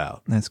 no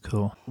doubt. That's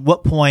cool.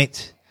 What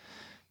point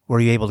were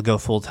you able to go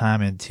full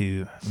time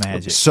into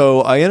magic?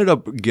 So I ended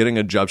up getting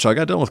a job. So I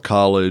got done with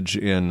college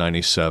in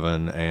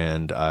 '97,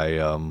 and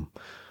I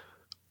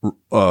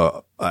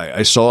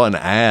saw an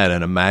ad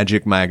in a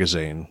magic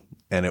magazine,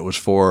 and it was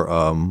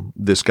for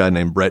this guy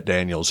named Brett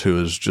Daniels,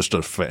 who is just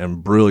a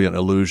brilliant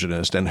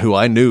illusionist, and who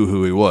I knew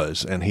who he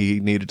was, and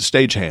he needed a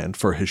stagehand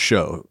for his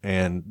show,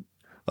 and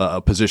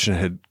a position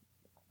had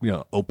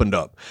opened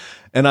up,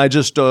 and I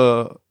just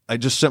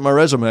sent my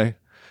resume,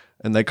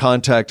 and they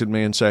contacted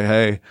me and say,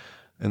 hey.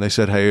 And they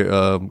said, hey,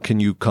 can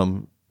you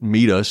come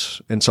meet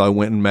us? And so I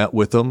went and met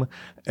with them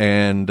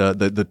and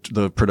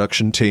the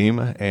production team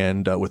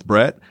and with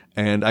Brett.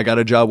 And I got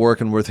a job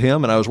working with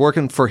him. And I was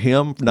working for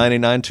him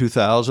 99,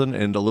 2000,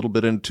 and a little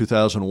bit in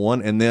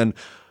 2001. And then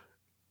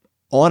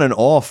on and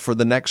off for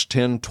the next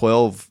 10,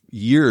 12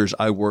 years,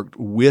 I worked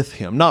with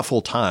him. Not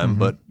full time,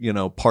 but,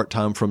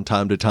 part-time from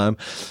time to time.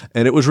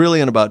 And it was really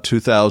in about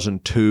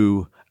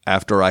 2002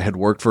 after I had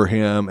worked for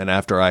him and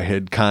after I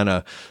had kind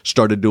of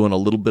started doing a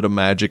little bit of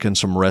magic in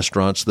some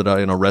restaurants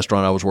in a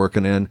restaurant I was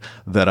working in,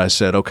 that I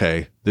said,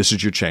 okay, this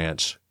is your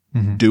chance.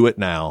 Mm-hmm. Do it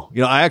now.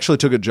 I actually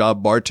took a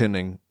job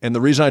bartending, and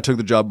the reason I took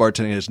the job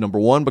bartending is, number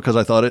one, because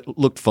I thought it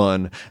looked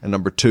fun, and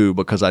number two,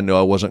 because I knew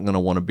I wasn't going to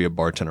want to be a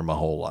bartender my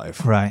whole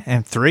life. Right.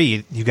 And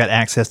three, you got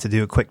access to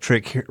do a quick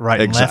trick here, right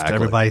and left.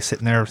 Everybody's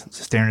sitting there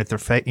staring at their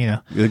face,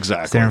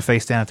 exactly, staring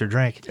face down at their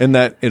drink. And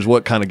that is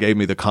what kind of gave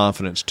me the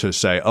confidence to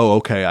say, oh,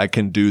 okay, I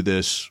can do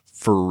this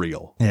for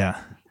real.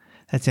 Yeah.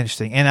 That's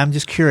interesting. And I'm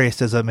just curious,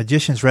 does a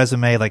magician's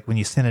resume, like when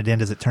you send it in,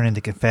 does it turn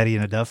into confetti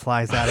and a dove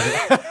flies out of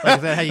it? Like,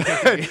 is that how you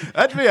get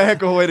That'd be a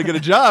heck of a way to get a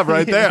job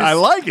right there. I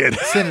like it.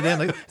 Send it in.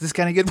 Like, is this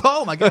kind of good?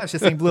 Oh my gosh,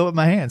 this thing blew up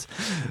my hands.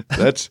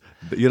 That's,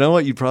 you know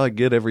what? You probably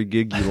get every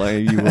gig you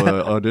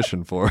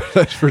audition for.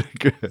 That's pretty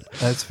good.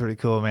 That's pretty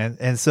cool, man.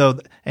 And so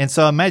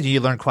I imagine you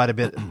learned quite a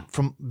bit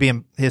from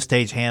being his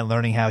stagehand,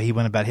 learning how he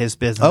went about his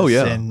business. Oh,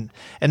 yeah. And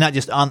not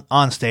just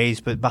on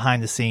stage, but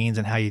behind the scenes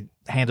and how you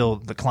handle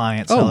the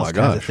clients and those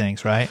kinds of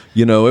things, right?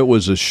 It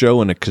was a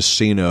show in a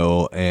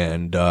casino,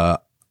 and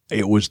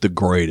it was the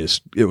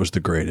greatest. It was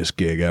the greatest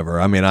gig ever.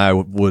 I mean,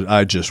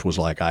 I just was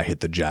like, I hit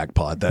the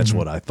jackpot. That's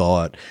what I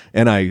thought,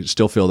 and I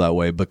still feel that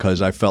way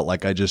because I felt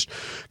like I just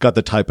got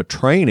the type of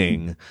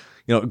training.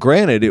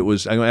 Granted,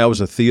 I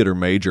was a theater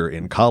major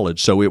in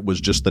college, so it was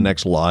just the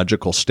next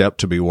logical step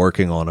to be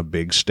working on a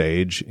big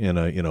stage in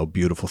a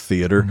beautiful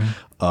theater.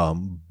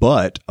 Mm-hmm.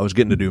 But I was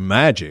getting to do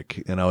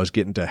magic, and I was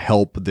getting to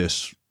help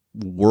this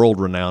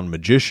world-renowned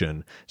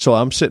magician. So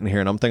I'm sitting here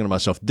and I'm thinking to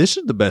myself, this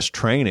is the best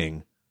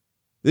training.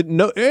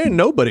 Ain't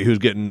nobody who's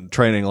getting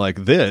training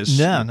like this.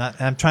 No,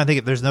 I'm trying to think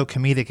if there's no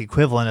comedic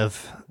equivalent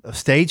of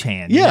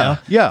stagehand. Yeah,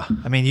 yeah.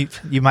 I mean,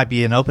 you might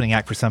be an opening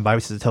act for somebody,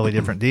 which is a totally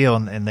different deal,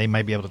 and they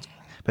might be able to,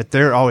 but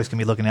they're always going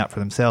to be looking out for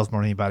themselves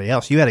more than anybody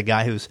else. You had a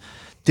guy who's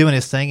doing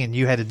his thing, and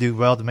you had to do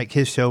well to make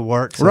his show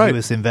work, so he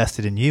was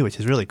invested in you, which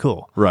is really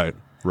cool. Right.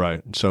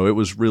 So it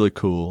was really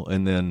cool.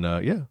 And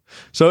then,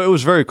 so it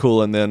was very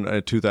cool. And then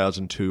in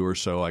 2002 or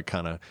so, I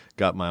kind of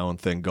got my own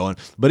thing going.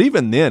 But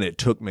even then, it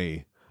took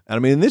me, and I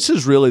mean, this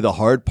is really the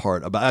hard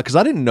part about, because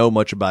I didn't know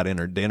much about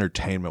the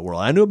entertainment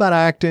world. I knew about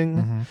acting.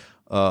 Mm-hmm.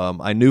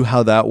 I knew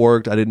how that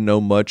worked. I didn't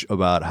know much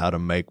about how to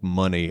make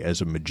money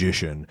as a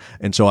magician.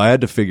 And so I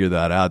had to figure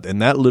that out.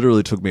 And that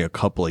literally took me a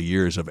couple of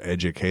years of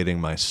educating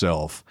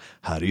myself.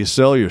 How do you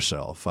sell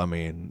yourself? I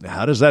mean,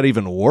 how does that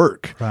even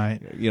work?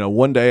 Right.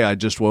 One day I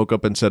just woke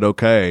up and said,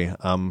 okay,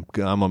 I'm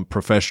a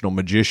professional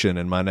magician.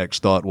 And my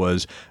next thought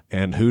was,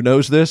 and who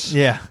knows this?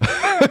 Yeah.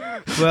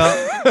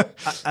 Well,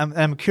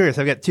 I'm curious.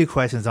 I've got two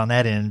questions on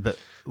that end, but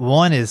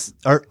one is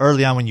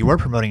early on when you were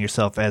promoting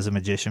yourself as a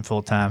magician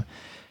full time,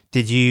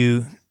 did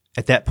you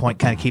at that point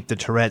kind of keep the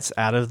Tourette's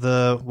out of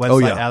the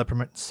website, out of the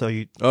permit. So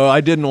you. Oh, I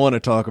didn't want to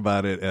talk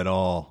about it at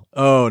all.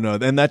 Oh no,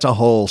 and that's a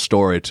whole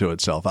story to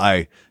itself.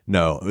 The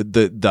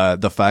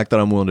fact that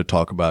I'm willing to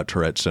talk about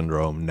Tourette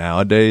syndrome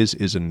nowadays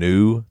is a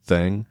new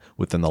thing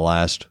within the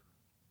last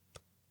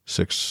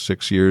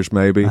six years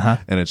maybe,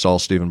 and it's all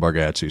Stephen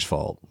Bargatze's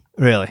fault.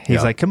 Really?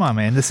 He's like, come on,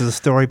 man, this is a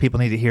story people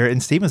need to hear.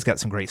 And Stephen's got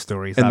some great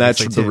stories, and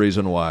that's the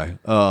reason why.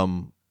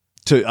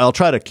 I'll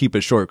try to keep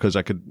it short because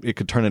it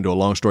could turn into a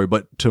long story.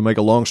 But to make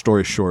a long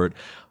story short,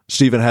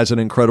 Stephen has an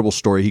incredible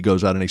story. He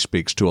goes out and he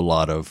speaks to a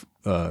lot of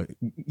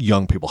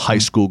young people, high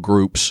school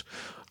groups,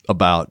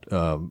 about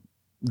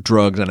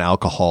drugs and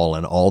alcohol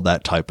and all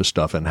that type of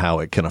stuff and how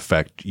it can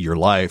affect your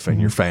life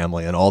and your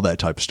family and all that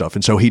type of stuff.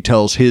 And so he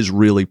tells his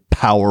really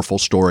powerful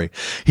story.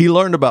 He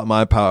learned about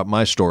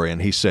my story,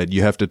 and he said,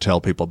 you have to tell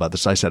people about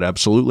this. I said,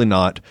 absolutely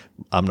not.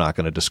 I'm not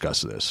going to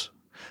discuss this,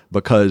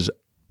 because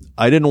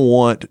I didn't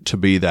want to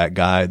be that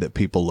guy that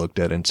people looked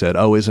at and said,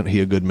 oh, isn't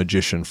he a good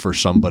magician for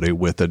somebody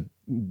with a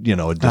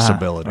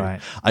disability?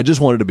 Right. I just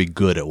wanted to be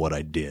good at what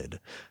I did.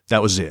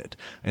 That was it.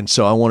 And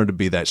so I wanted to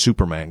be that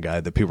Superman guy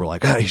that people were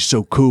like, he's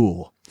so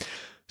cool.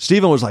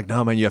 Stephen was like,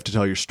 no, man, you have to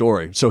tell your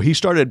story. So he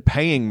started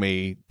paying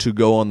me to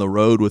go on the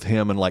road with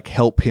him and like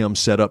help him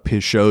set up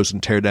his shows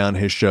and tear down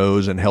his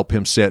shows and help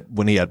him set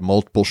when he had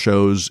multiple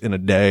shows in a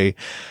day.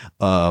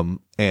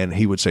 And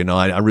he would say, no,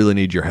 I really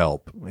need your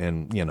help.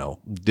 And,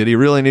 did he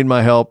really need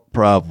my help?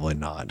 Probably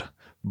not.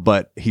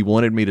 But he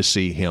wanted me to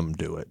see him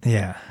do it.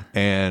 Yeah.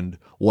 And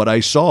what I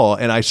saw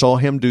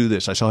him do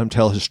this. I saw him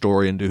tell his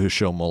story and do his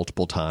show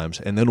multiple times.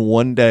 And then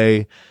one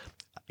day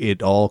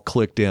it all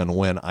clicked in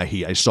when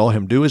I saw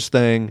him do his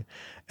thing,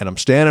 and I'm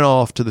standing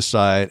off to the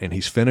side, and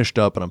he's finished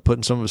up, and I'm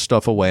putting some of his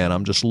stuff away, and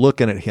I'm just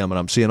looking at him, and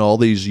I'm seeing all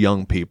these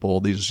young people,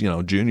 these,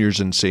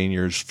 juniors and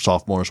seniors,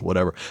 sophomores,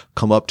 whatever,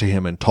 come up to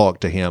him and talk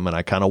to him, and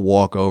I kind of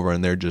walk over,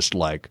 and they're just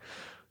like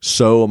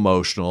so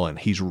emotional, and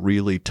he's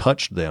really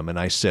touched them. And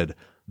I said,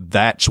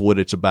 that's what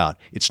it's about.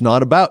 It's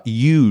not about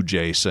you,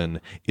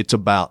 Jason. It's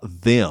about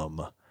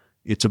them.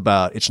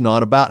 It's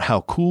not about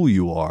how cool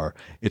you are.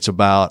 It's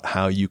about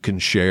how you can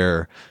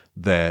share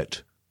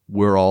that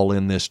we're all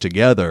in this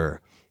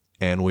together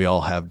and we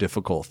all have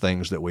difficult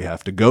things that we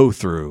have to go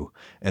through.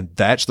 And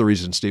that's the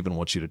reason Stephen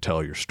wants you to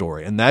tell your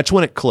story. And that's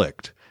when it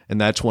clicked. And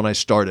that's when I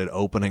started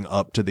opening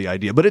up to the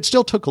idea. But it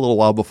still took a little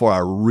while before I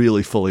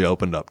really fully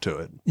opened up to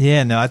it.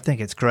 Yeah, no, I think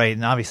it's great.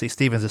 And obviously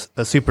Stephen's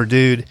a super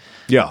dude.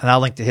 Yeah. And I'll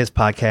link to his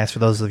podcast for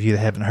those of you that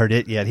haven't heard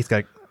it yet. He's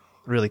got a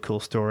really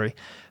cool story.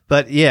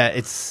 But yeah,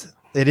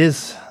 it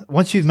is,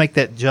 once you make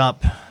that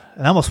jump,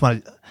 and I almost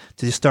wanted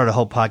to just start a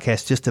whole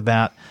podcast just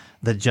about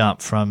the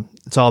jump from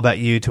it's all about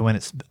you to when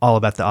it's all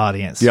about the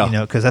audience,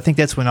 because I think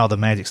that's when all the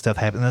magic stuff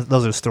happens.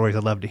 Those are the stories I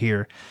love to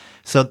hear.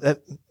 So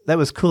that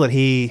was cool that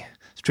he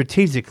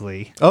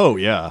strategically. Oh,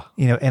 yeah.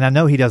 And I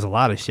know he does a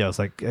lot of shows.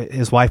 Like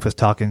his wife was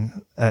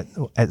talking at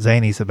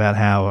Zany's about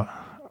how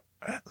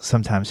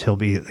sometimes he'll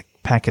be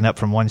packing up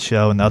from one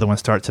show and the other one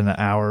starts an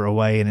hour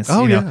away, and it's,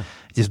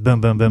 just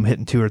boom, boom, boom,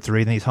 hitting 2 or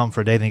 3. Then he's home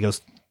for a day. Then he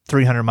goes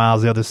 300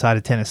 miles the other side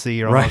of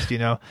Tennessee or almost,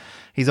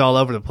 he's all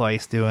over the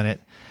place doing it.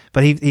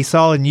 But he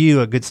saw in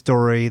you a good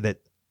story that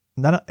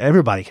not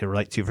everybody could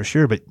relate to for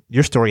sure, but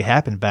your story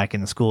happened back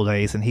in the school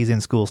days, and he's in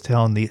schools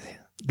telling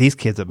these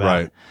kids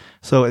about it.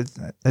 So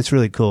it's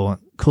really cool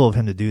of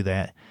him to do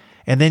that.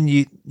 And then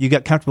you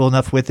got comfortable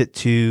enough with it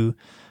to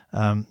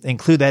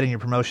include that in your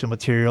promotional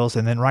materials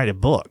and then write a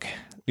book.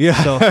 Yeah.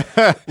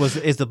 So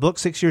is the book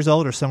 6 years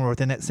old or somewhere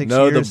within that 6 years?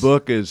 No, the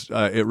book is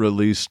it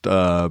released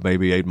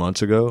maybe 8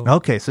 months ago.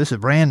 Okay, so this is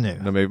brand new.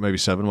 No, maybe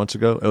 7 months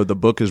ago. Oh, the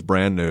book is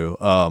brand new.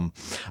 I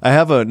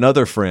have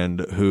another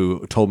friend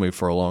who told me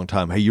for a long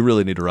time, hey, you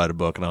really need to write a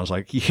book. And I was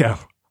like, yeah,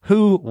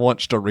 who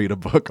wants to read a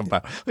book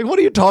about? Like, what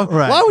are you talking?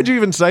 Right. Why would you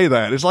even say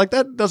that? It's like,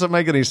 that doesn't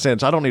make any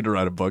sense. I don't need to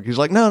write a book. He's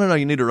like, no,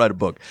 you need to write a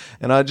book.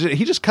 And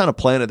he just kind of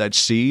planted that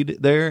seed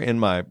there in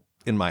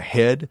my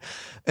head.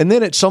 And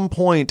then at some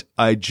point,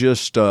 I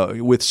just,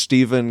 with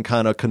Stephen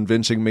kind of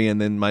convincing me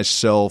and then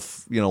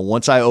myself,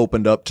 once I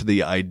opened up to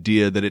the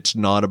idea that it's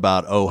not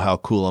about, oh, how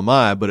cool am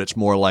I, but it's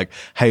more like,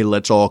 hey,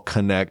 let's all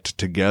connect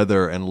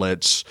together and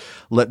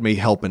let me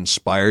help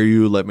inspire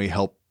you. Let me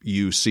help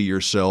you see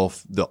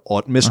yourself,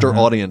 Mr.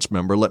 Audience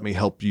Member, let me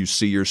help you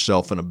see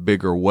yourself in a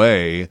bigger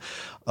way.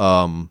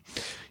 I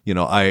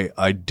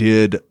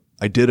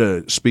did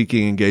a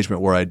speaking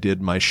engagement where I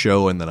did my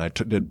show, and then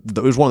it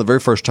was one of the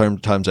very first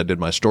times I did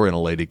my story, and a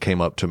lady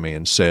came up to me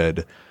and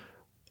said,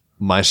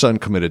 my son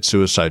committed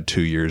suicide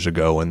 2 years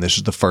ago, and this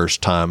is the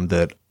first time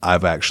that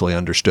I've actually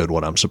understood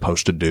what I'm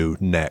supposed to do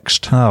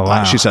next. Oh,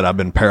 wow. She said, I've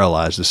been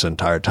paralyzed this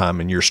entire time,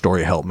 and your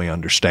story helped me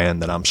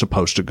understand that I'm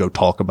supposed to go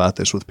talk about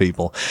this with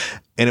people.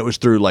 And it was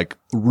through like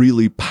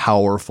really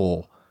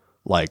powerful,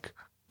 like,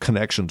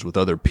 connections with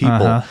other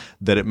people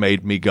that it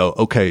made me go,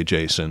 okay,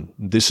 Jason,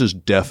 this is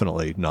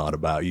definitely not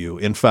about you.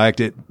 In fact,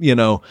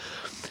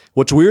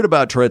 what's weird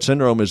about Tourette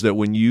syndrome is that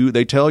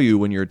they tell you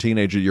when you're a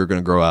teenager, you're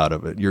going to grow out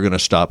of it. You're going to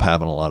stop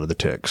having a lot of the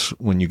tics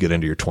when you get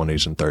into your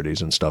 20s and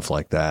 30s and stuff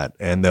like that.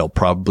 And they'll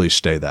probably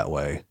stay that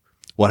way.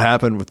 What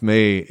happened with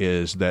me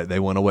is that they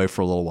went away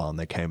for a little while and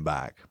they came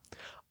back.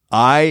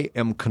 I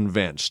am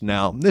convinced,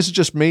 now this is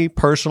just me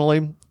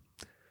personally,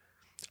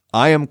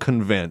 I am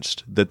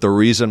convinced that the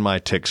reason my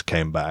tics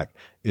came back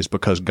is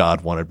because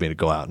God wanted me to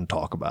go out and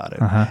talk about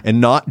it.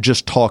 And not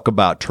just talk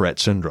about Tourette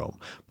syndrome,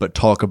 but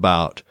talk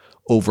about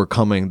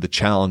overcoming the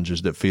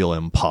challenges that feel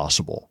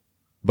impossible.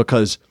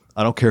 Because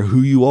I don't care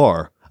who you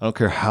are, I don't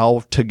care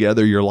how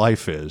together your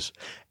life is,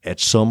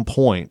 at some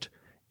point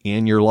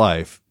in your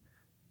life,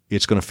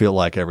 it's going to feel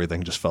like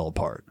everything just fell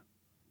apart.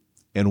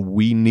 And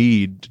we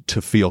need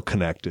to feel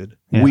connected.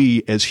 Yeah.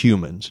 We as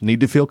humans need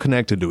to feel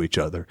connected to each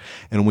other,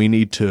 and we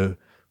need to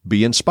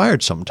be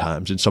inspired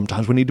sometimes, and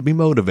sometimes we need to be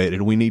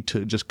motivated. We need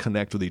to just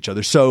connect with each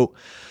other. So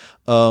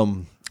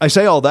I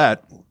say all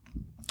that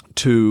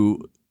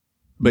to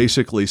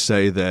basically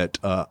say that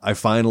I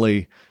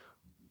finally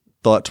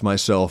thought to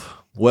myself,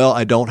 well,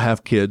 I don't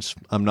have kids.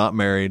 I'm not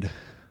married,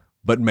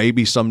 but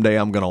maybe someday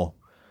I'm going to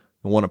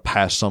want to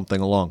pass something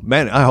along.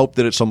 Man, I hope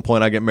that at some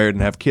point I get married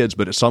and have kids,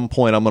 but at some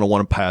point I'm going to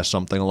want to pass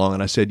something along.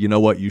 And I said, you know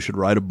what? You should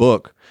write a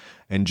book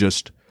and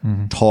just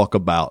talk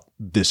about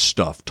this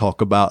stuff.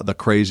 Talk about the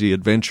crazy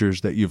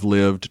adventures that you've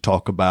lived.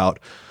 Talk about,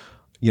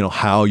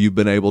 how you've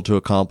been able to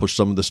accomplish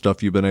some of the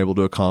stuff you've been able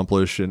to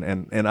accomplish.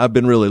 And I've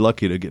been really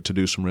lucky to get to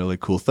do some really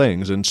cool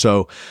things. And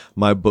so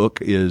my book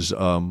is,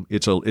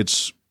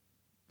 it's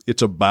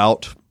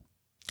about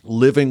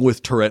living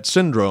with Tourette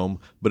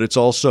syndrome, but it's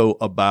also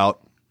about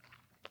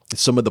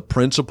some of the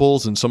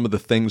principles and some of the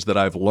things that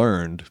I've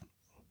learned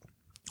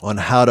on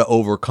how to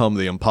overcome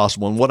the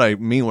impossible. And what I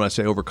mean when I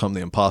say overcome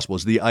the impossible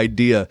is the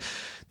idea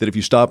that if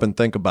you stop and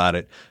think about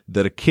it,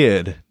 that a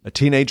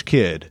teenage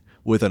kid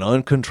with an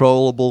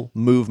uncontrollable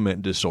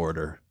movement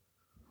disorder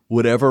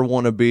would ever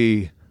want to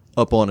be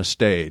up on a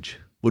stage,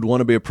 would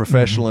want to be a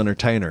professional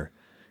entertainer.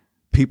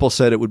 People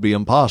said it would be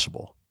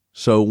impossible.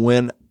 So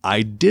when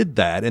I did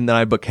that, and then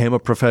I became a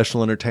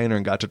professional entertainer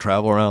and got to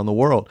travel around the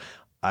world,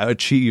 I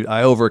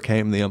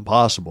overcame the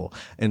impossible.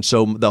 And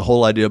so the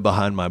whole idea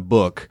behind my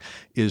book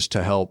is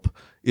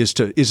it's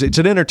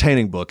an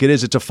entertaining book.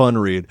 It's a fun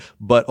read,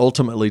 but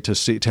ultimately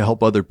to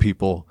help other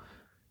people,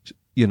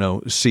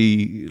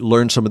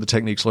 learn some of the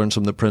techniques, learn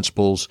some of the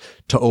principles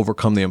to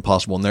overcome the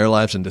impossible in their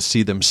lives and to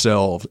see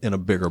themselves in a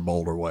bigger,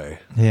 bolder way.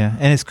 Yeah.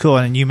 And it's cool.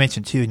 And you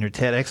mentioned too in your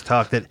TEDx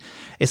talk that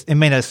it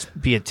may not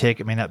be a tic,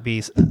 it may not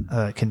be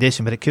a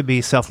condition, but it could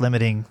be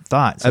self-limiting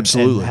thoughts.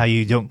 Absolutely. And how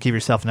you don't give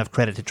yourself enough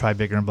credit to try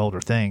bigger and bolder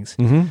things,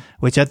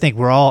 which I think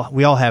we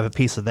all have a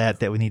piece of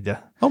that we need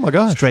to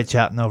stretch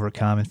out and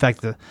overcome. In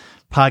fact, the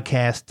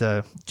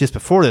podcast just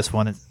before this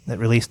one that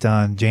released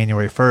on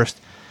January 1st,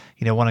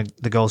 one of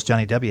the goals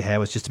Johnny W. had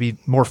was just to be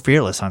more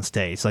fearless on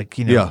stage. Like,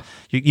 you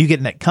get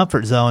in that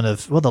comfort zone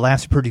of, well, the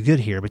laughs are pretty good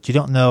here, but you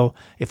don't know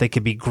if they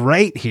could be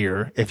great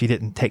here if you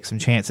didn't take some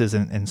chances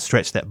and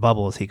stretch that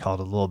bubble, as he called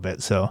it, a little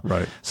bit. So,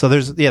 right. So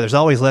there's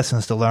always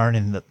lessons to learn,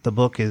 and the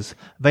book is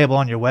available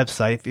on your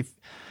website. If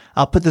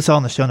I'll put this all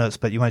in the show notes,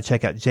 but you want to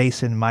check out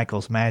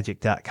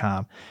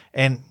jasonmichaelsmagic.com.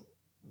 And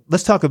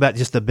let's talk about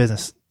just the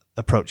business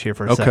approach here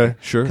for a second. Okay,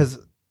 sure. Because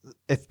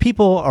if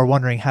people are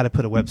wondering how to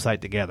put a website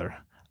together,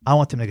 I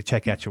want them to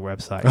check out your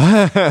website.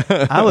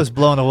 I was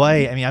blown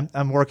away. I mean,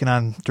 I'm working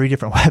on 3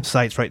 different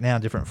websites right now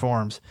in different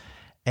forms,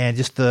 and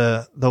just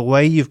the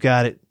way you've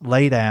got it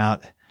laid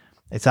out,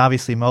 it's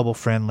obviously mobile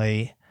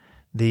friendly.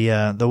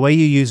 The way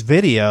you use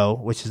video,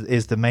 which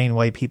is the main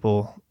way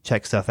people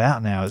check stuff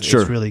out now, is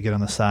really good on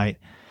the site.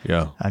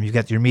 Yeah. You've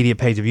got your media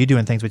page of you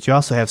doing things, but you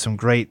also have some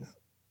great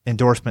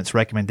endorsements,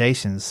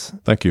 recommendations.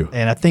 Thank you.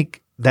 And I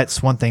think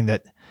that's one thing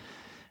that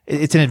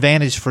it's an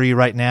advantage for you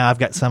right now. I've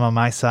got some on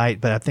my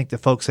site, but I think the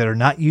folks that are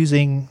not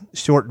using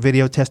short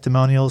video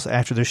testimonials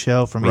after the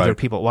show from either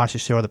people that watch the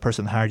show or the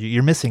person that hired you,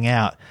 you're missing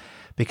out,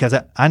 because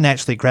I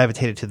naturally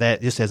gravitated to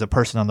that just as a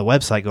person on the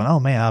website going, oh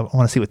man, I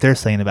want to see what they're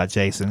saying about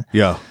Jason.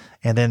 Yeah.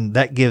 And then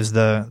that gives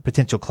the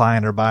potential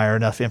client or buyer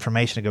enough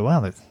information to go,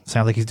 well, it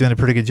sounds like he's doing a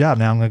pretty good job.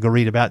 Now I'm going to go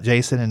read about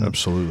Jason and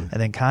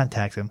then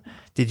contact him.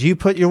 Did you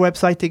put your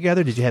website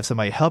together? Did you have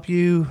somebody help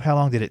you? How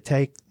long did it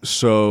take?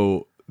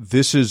 So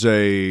this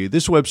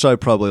website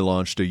probably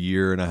launched a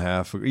year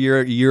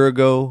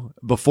ago.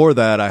 Before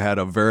that, I had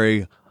a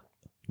very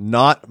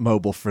not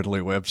mobile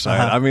friendly website.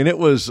 I mean, it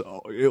was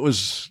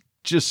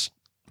just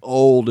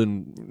old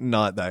and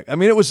not that. I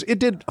mean, it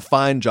did a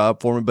fine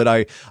job for me, but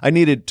I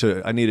needed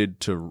to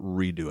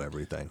redo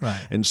everything.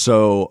 Right. And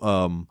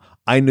so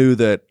I knew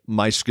that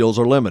my skills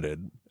are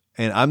limited,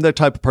 and I'm the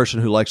type of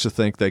person who likes to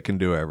think they can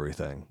do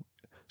everything.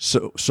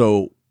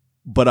 So,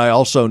 but I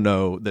also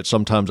know that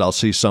sometimes I'll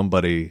see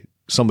somebody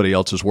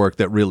else's work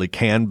that really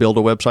can build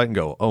a website and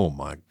go, oh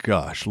my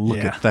gosh, look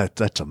at that.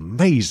 That's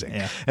amazing.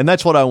 Yeah. And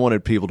that's what I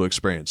wanted people to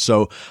experience.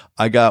 So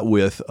I got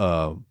with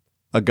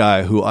a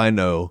guy who I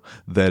know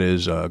that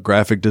is a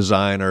graphic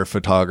designer,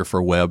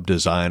 photographer, web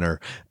designer,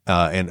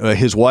 and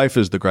his wife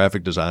is the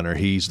graphic designer.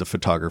 He's the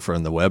photographer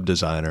and the web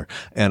designer.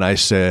 And I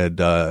said,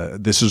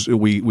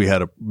 we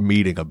had a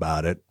meeting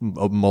about it,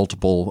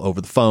 multiple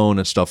over the phone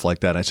and stuff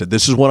like that. I said,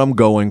 this is what I'm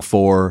going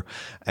for,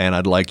 and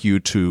I'd like you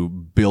to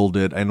build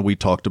it. And we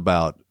talked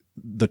about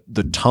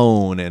the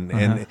tone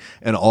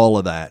and all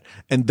of that.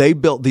 And they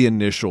built the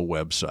initial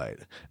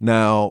website.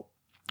 Now,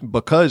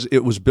 because it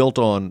was built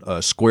on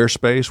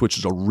Squarespace, which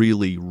is a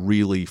really,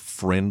 really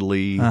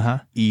friendly,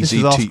 This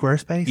is all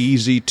Squarespace?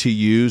 easy to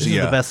use. This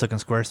is the best looking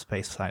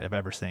Squarespace site I've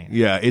ever seen.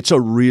 Yeah, it's a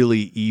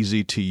really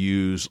easy to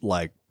use,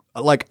 like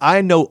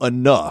I know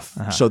enough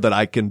so that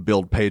I can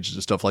build pages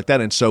and stuff like that.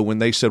 And so when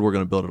they said we're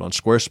going to build it on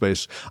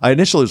Squarespace, I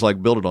initially was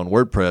like, build it on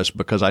WordPress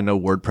because I know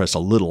WordPress a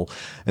little.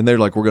 And they're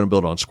like, we're going to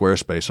build it on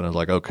Squarespace. And I was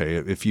like, okay,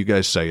 if you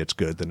guys say it's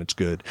good, then it's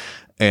good.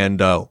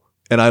 And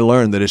I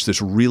learned that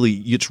it's really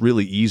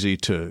easy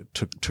to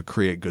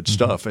create good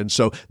stuff. And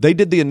so they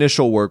did the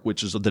initial work,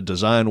 which is the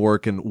design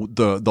work, and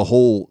the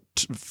whole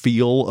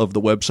feel of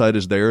the website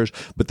is theirs.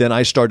 But then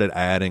I started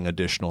adding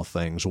additional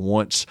things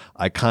once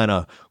I kind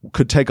of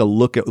could take a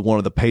look at one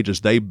of the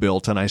pages they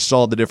built and I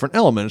saw the different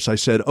elements. I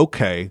said,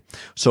 okay,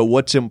 so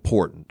what's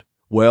important?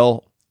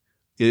 Well,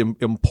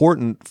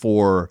 important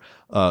for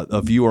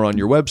a viewer on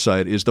your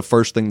website is the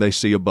first thing they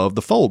see above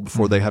the fold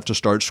before they have to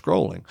start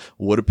scrolling.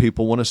 What do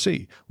people want to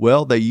see?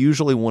 Well, they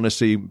usually want to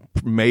see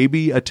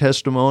maybe a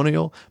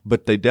testimonial,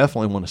 but they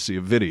definitely want to see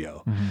a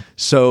video.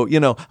 So,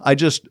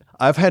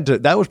 I've had to,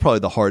 that was probably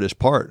the hardest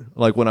part.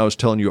 Like when I was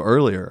telling you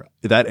earlier,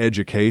 that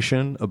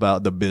education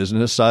about the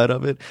business side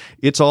of it,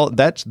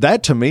 that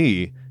to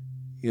me,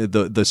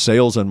 the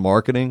sales and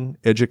marketing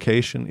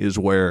education is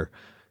where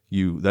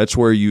that's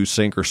where you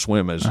sink or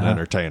swim as an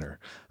entertainer.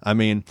 I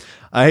mean,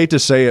 I hate to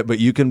say it, but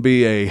you can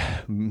be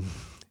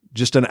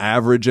just an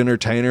average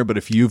entertainer, but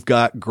if you've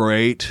got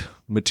great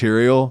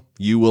material,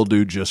 you will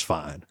do just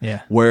fine.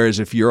 Yeah. Whereas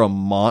if you're a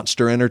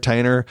monster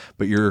entertainer,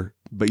 but your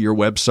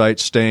website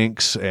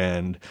stinks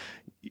and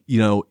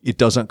it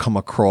doesn't come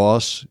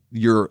across,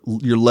 your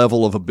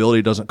level of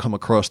ability doesn't come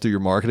across through your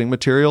marketing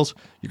materials,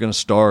 you're going to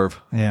starve.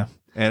 Yeah.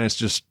 And it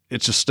just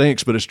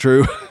stinks, but it's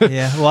true.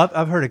 Yeah. Well,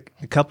 I've heard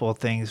a couple of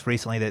things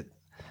recently that,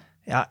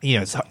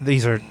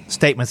 these are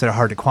statements that are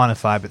hard to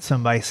quantify, but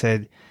somebody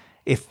said,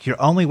 if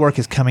your only work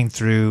is coming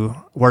through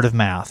word of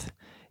mouth,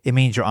 it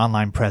means your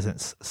online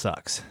presence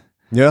sucks.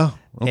 Yeah.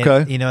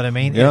 Okay. And, you know what I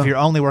mean? Yeah. If your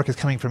only work is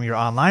coming from your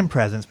online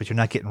presence, but you're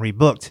not getting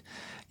rebooked,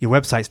 your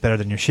website's better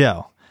than your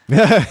show.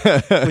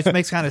 Which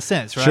makes kind of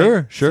sense, right?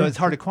 Sure. So it's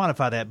hard to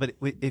quantify that, but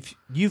if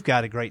you've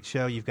got a great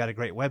show, you've got a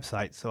great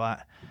website, so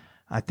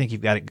I think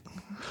you've got it.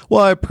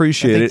 Well, I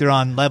appreciate it. I think they're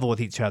on level with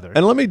each other.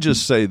 And let me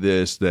just say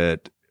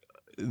that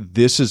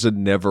this is a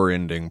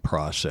never-ending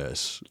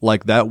process.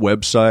 Like that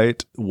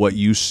website, what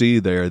you see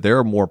there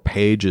are more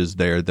pages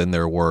there than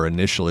there were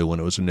initially when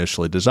it was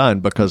initially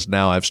designed, because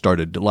now I've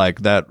started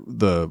like that,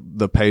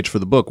 the page for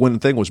the book. When the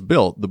thing was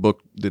built, the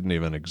book didn't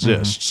even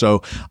exist.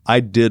 So I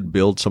did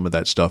build some of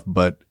that stuff,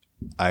 but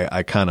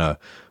I kind of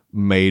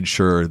made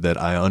sure that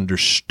I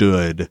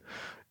understood.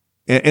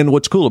 And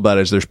what's cool about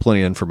it is there's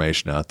plenty of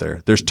information out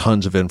there. There's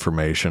tons of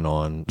information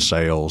on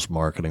sales,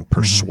 marketing,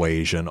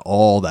 persuasion,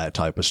 all that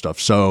type of stuff.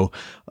 So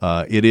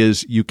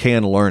you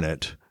can learn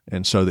it,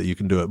 and so that you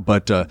can do it.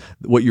 But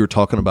what you were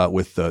talking about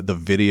with the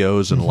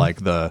videos and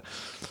like the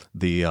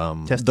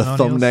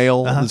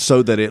thumbnail,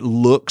 so that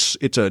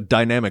it's a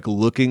dynamic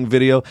looking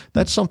video.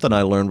 That's something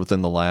I learned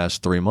within the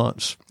last 3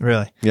 months.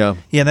 Really? Yeah.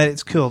 Yeah,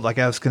 it's cool. Like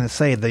I was going to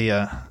say,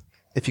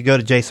 if you go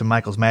to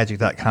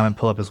jasonmichaelsmagic.com and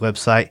pull up his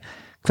website,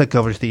 click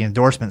over to the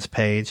endorsements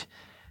page.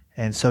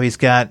 And so he's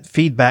got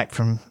feedback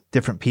from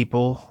different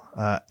people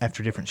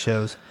after different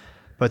shows.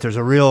 But there's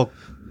a real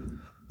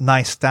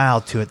nice style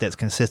to it that's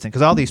consistent,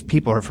 because all these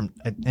people are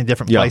in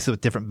different places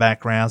with different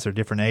backgrounds or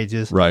different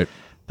ages. Right.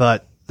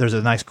 But there's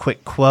a nice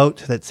quick quote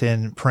that's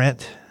in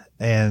print,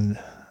 and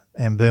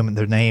boom,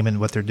 their name and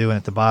what they're doing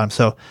at the bottom.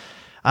 So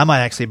I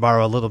might actually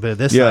borrow a little bit of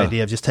this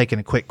idea of just taking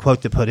a quick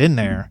quote to put in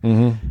there,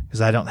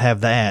 because I don't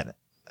have that.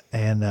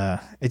 And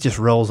it just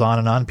rolls on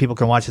and on. People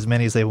can watch as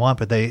many as they want,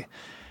 but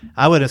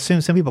I would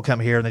assume some people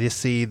come here and they just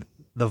see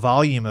the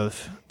volume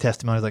of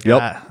testimonies like,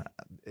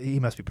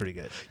 he must be pretty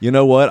good. You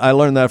know what? I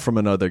learned that from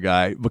another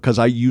guy, because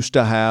I used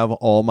to have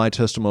all my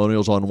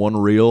testimonials on one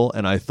reel,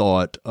 and I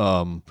thought,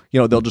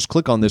 they'll just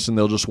click on this and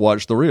they'll just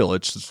watch the reel.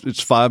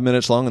 It's 5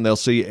 minutes long, and they'll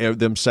see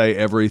them say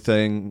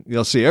everything.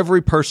 You'll see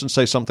every person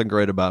say something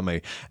great about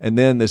me. And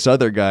then this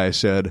other guy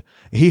said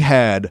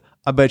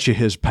I bet you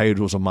his page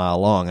was a mile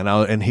long,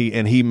 and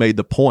he made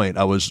the point.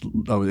 It was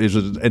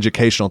an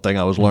educational thing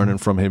I was learning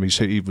from him. He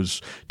said he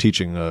was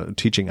teaching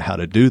how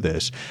to do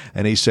this,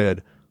 and he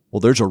said,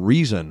 well, there's a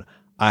reason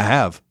I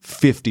have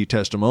 50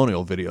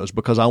 testimonial videos,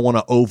 because I want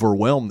to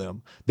overwhelm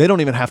them. They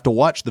don't even have to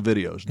watch the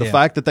videos. The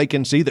fact that they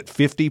can see that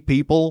 50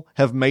 people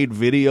have made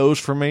videos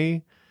for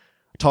me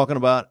talking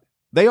about,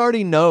 they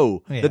already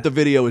know that the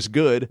video is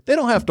good. They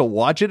don't have to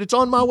watch it. It's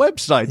on my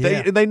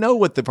website. They know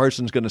what the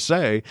person's going to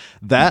say.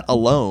 That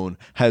alone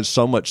has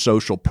so much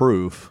social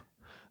proof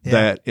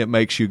that it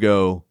makes you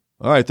go,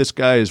 all right, this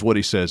guy is what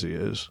he says he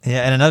is.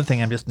 Yeah, and another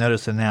thing I'm just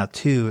noticing now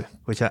too,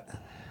 which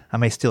I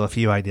may steal a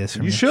few ideas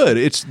from you. You should.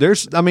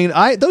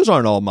 Those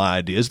aren't all my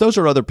ideas. Those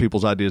are other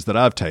people's ideas that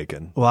I've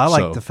taken. Well, I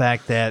like the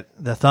fact that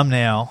the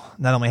thumbnail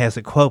not only has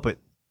a quote, but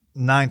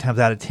 9 times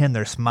out of 10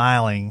 they're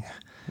smiling.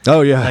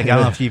 Oh, yeah. Like, I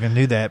don't know if you even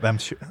knew that, but I'm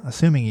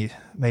assuming you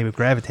maybe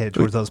gravitated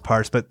towards those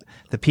parts. But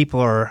the people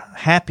are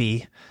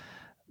happy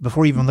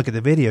before you even look at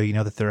the video. You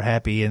know that they're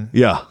happy,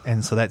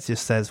 and so that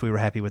just says we were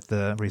happy with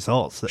the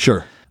results.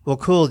 Sure. Well,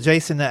 cool,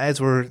 Jason. As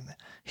we're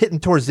hitting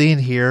towards the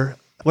end here,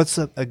 what's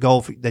a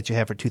goal that you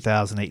have for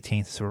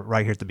 2018? So we're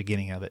right here at the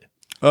beginning of it.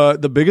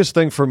 The biggest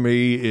thing for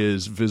me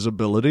is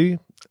visibility.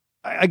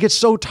 I get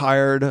so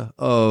tired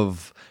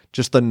of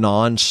just the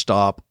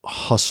nonstop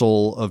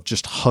hustle of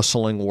just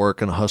hustling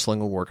work and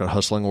hustling work and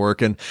hustling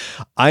work. And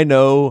I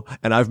know,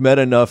 and I've met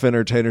enough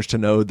entertainers to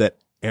know that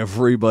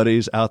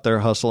everybody's out there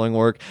hustling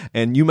work.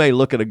 And you may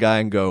look at a guy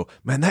and go,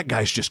 man, that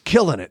guy's just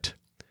killing it.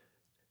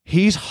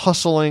 He's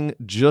hustling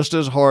just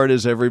as hard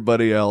as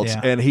everybody else,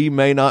 and he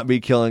may not be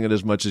killing it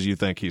as much as you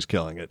think he's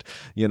killing it.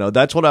 You know,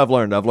 that's what I've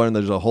learned. I've learned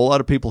there's a whole lot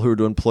of people who are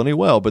doing plenty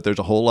well, but there's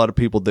a whole lot of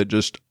people that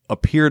just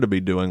appear to be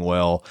doing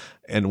well.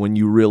 And when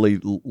you really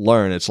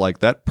learn, it's like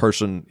that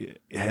person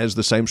has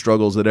the same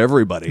struggles that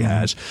everybody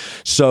has.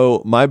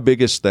 So my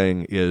biggest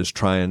thing is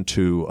trying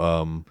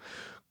to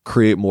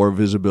create more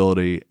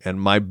visibility. And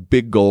my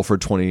big goal for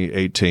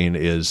 2018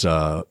 is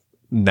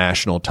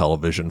national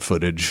television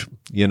footage.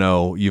 You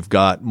know, you've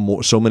got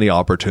so many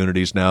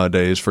opportunities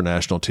nowadays for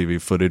national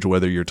TV footage,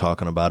 whether you're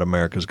talking about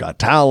America's Got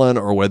Talent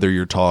or whether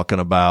you're talking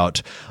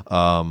about,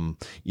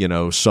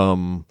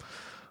 some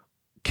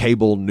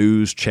cable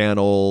news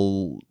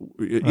channel.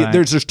 Right.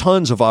 There's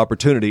tons of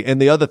opportunity. And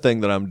the other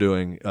thing that I'm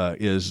doing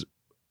is,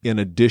 in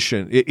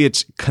addition,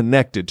 it's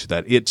connected to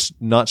that. It's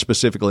not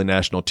specifically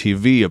national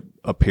TV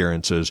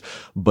appearances,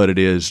 but it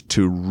is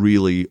to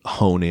really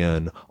hone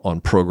in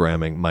on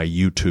programming my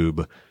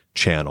YouTube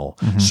channel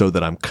so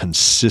that I'm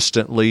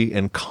consistently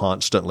and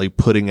constantly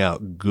putting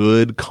out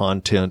good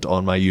content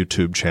on my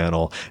YouTube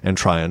channel and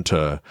trying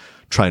to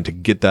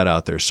get that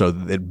out there so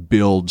that it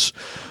builds,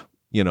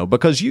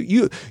 because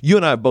you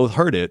and I both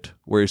heard it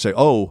where you say,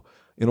 oh,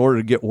 in order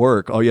to get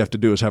work, all you have to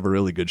do is have a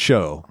really good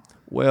show.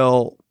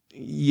 Well,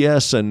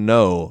 yes and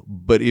no,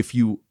 but if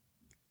you,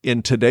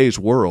 in today's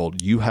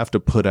world, you have to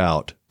put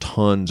out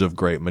tons of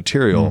great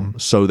material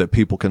so that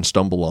people can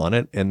stumble on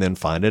it and then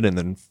find it and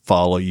then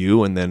follow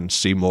you and then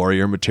see more of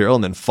your material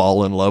and then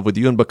fall in love with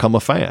you and become a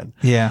fan.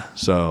 Yeah.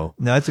 So,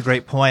 no, that's a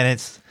great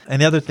point.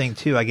 And the other thing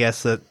too, I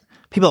guess, that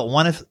people that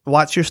want to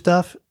watch your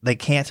stuff, they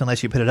can't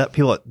unless you put it up.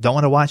 People that don't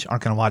want to watch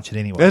aren't going to watch it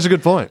anyway. That's a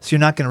good point. So you're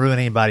not going to ruin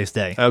anybody's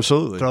day.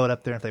 Absolutely. Throw it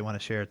up there. If they want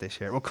to share it, they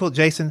share it. Well, cool,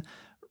 Jason.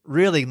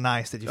 Really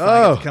nice that you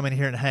finally got to come in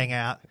here and hang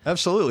out.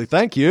 Absolutely.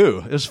 Thank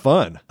you. It's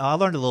fun. I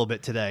learned a little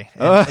bit today.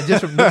 And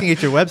just from looking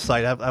at your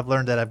website, I've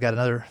learned that I've got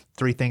another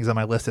 3 things on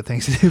my list of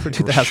things to do for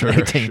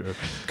 2018. Sure.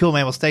 Cool,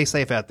 man. Well, stay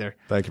safe out there.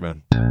 Thank you,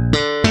 man.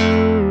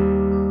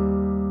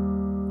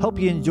 Hope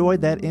you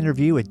enjoyed that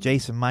interview with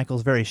Jason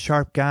Michaels. Very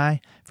sharp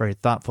guy, very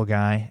thoughtful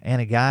guy,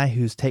 and a guy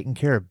who's taking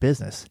care of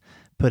business.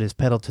 Put his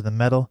pedal to the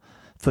metal,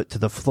 foot to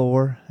the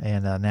floor,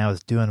 and now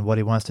is doing what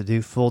he wants to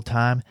do full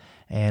time.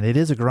 And it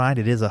is a grind,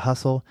 it is a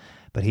hustle,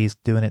 but he's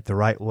doing it the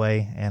right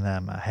way, and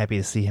I'm happy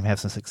to see him have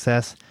some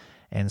success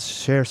and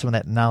share some of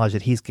that knowledge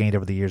that he's gained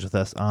over the years with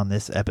us on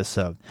this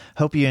episode.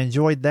 Hope you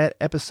enjoyed that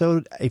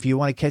episode. If you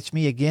want to catch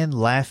me again,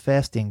 Laugh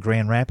Fest in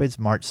Grand Rapids,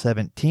 March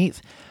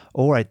 17th,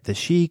 or at the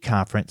SHE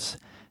Conference,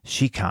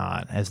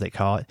 SheCon, as they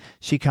call it,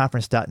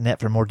 sheconference.net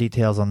for more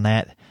details on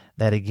that.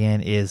 That,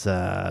 again, is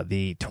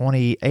the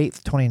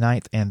 28th,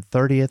 29th, and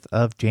 30th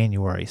of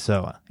January.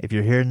 So if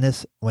you're hearing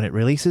this when it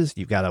releases,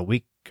 you've got a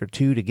week or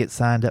 2 to get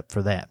signed up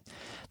for that.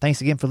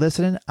 Thanks again for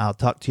listening. I'll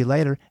talk to you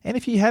later. And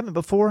if you haven't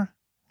before,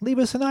 leave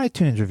us an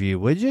iTunes review,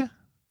 would you? It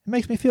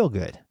makes me feel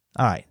good.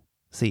 All right.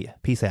 See ya.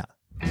 Peace out.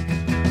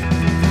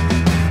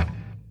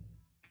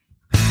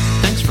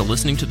 Thanks for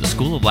listening to the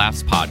School of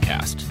Laughs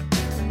podcast.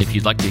 If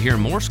you'd like to hear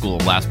more School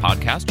of Laughs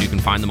podcasts, you can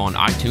find them on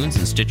iTunes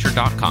and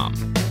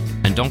Stitcher.com.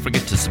 And don't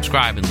forget to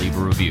subscribe and leave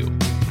a review.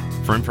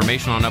 For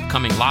information on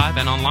upcoming live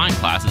and online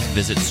classes,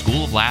 visit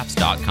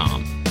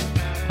schooloflaughs.com.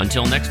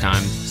 Until next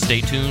time, stay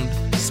tuned,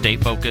 stay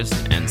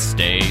focused, and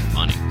stay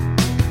funny.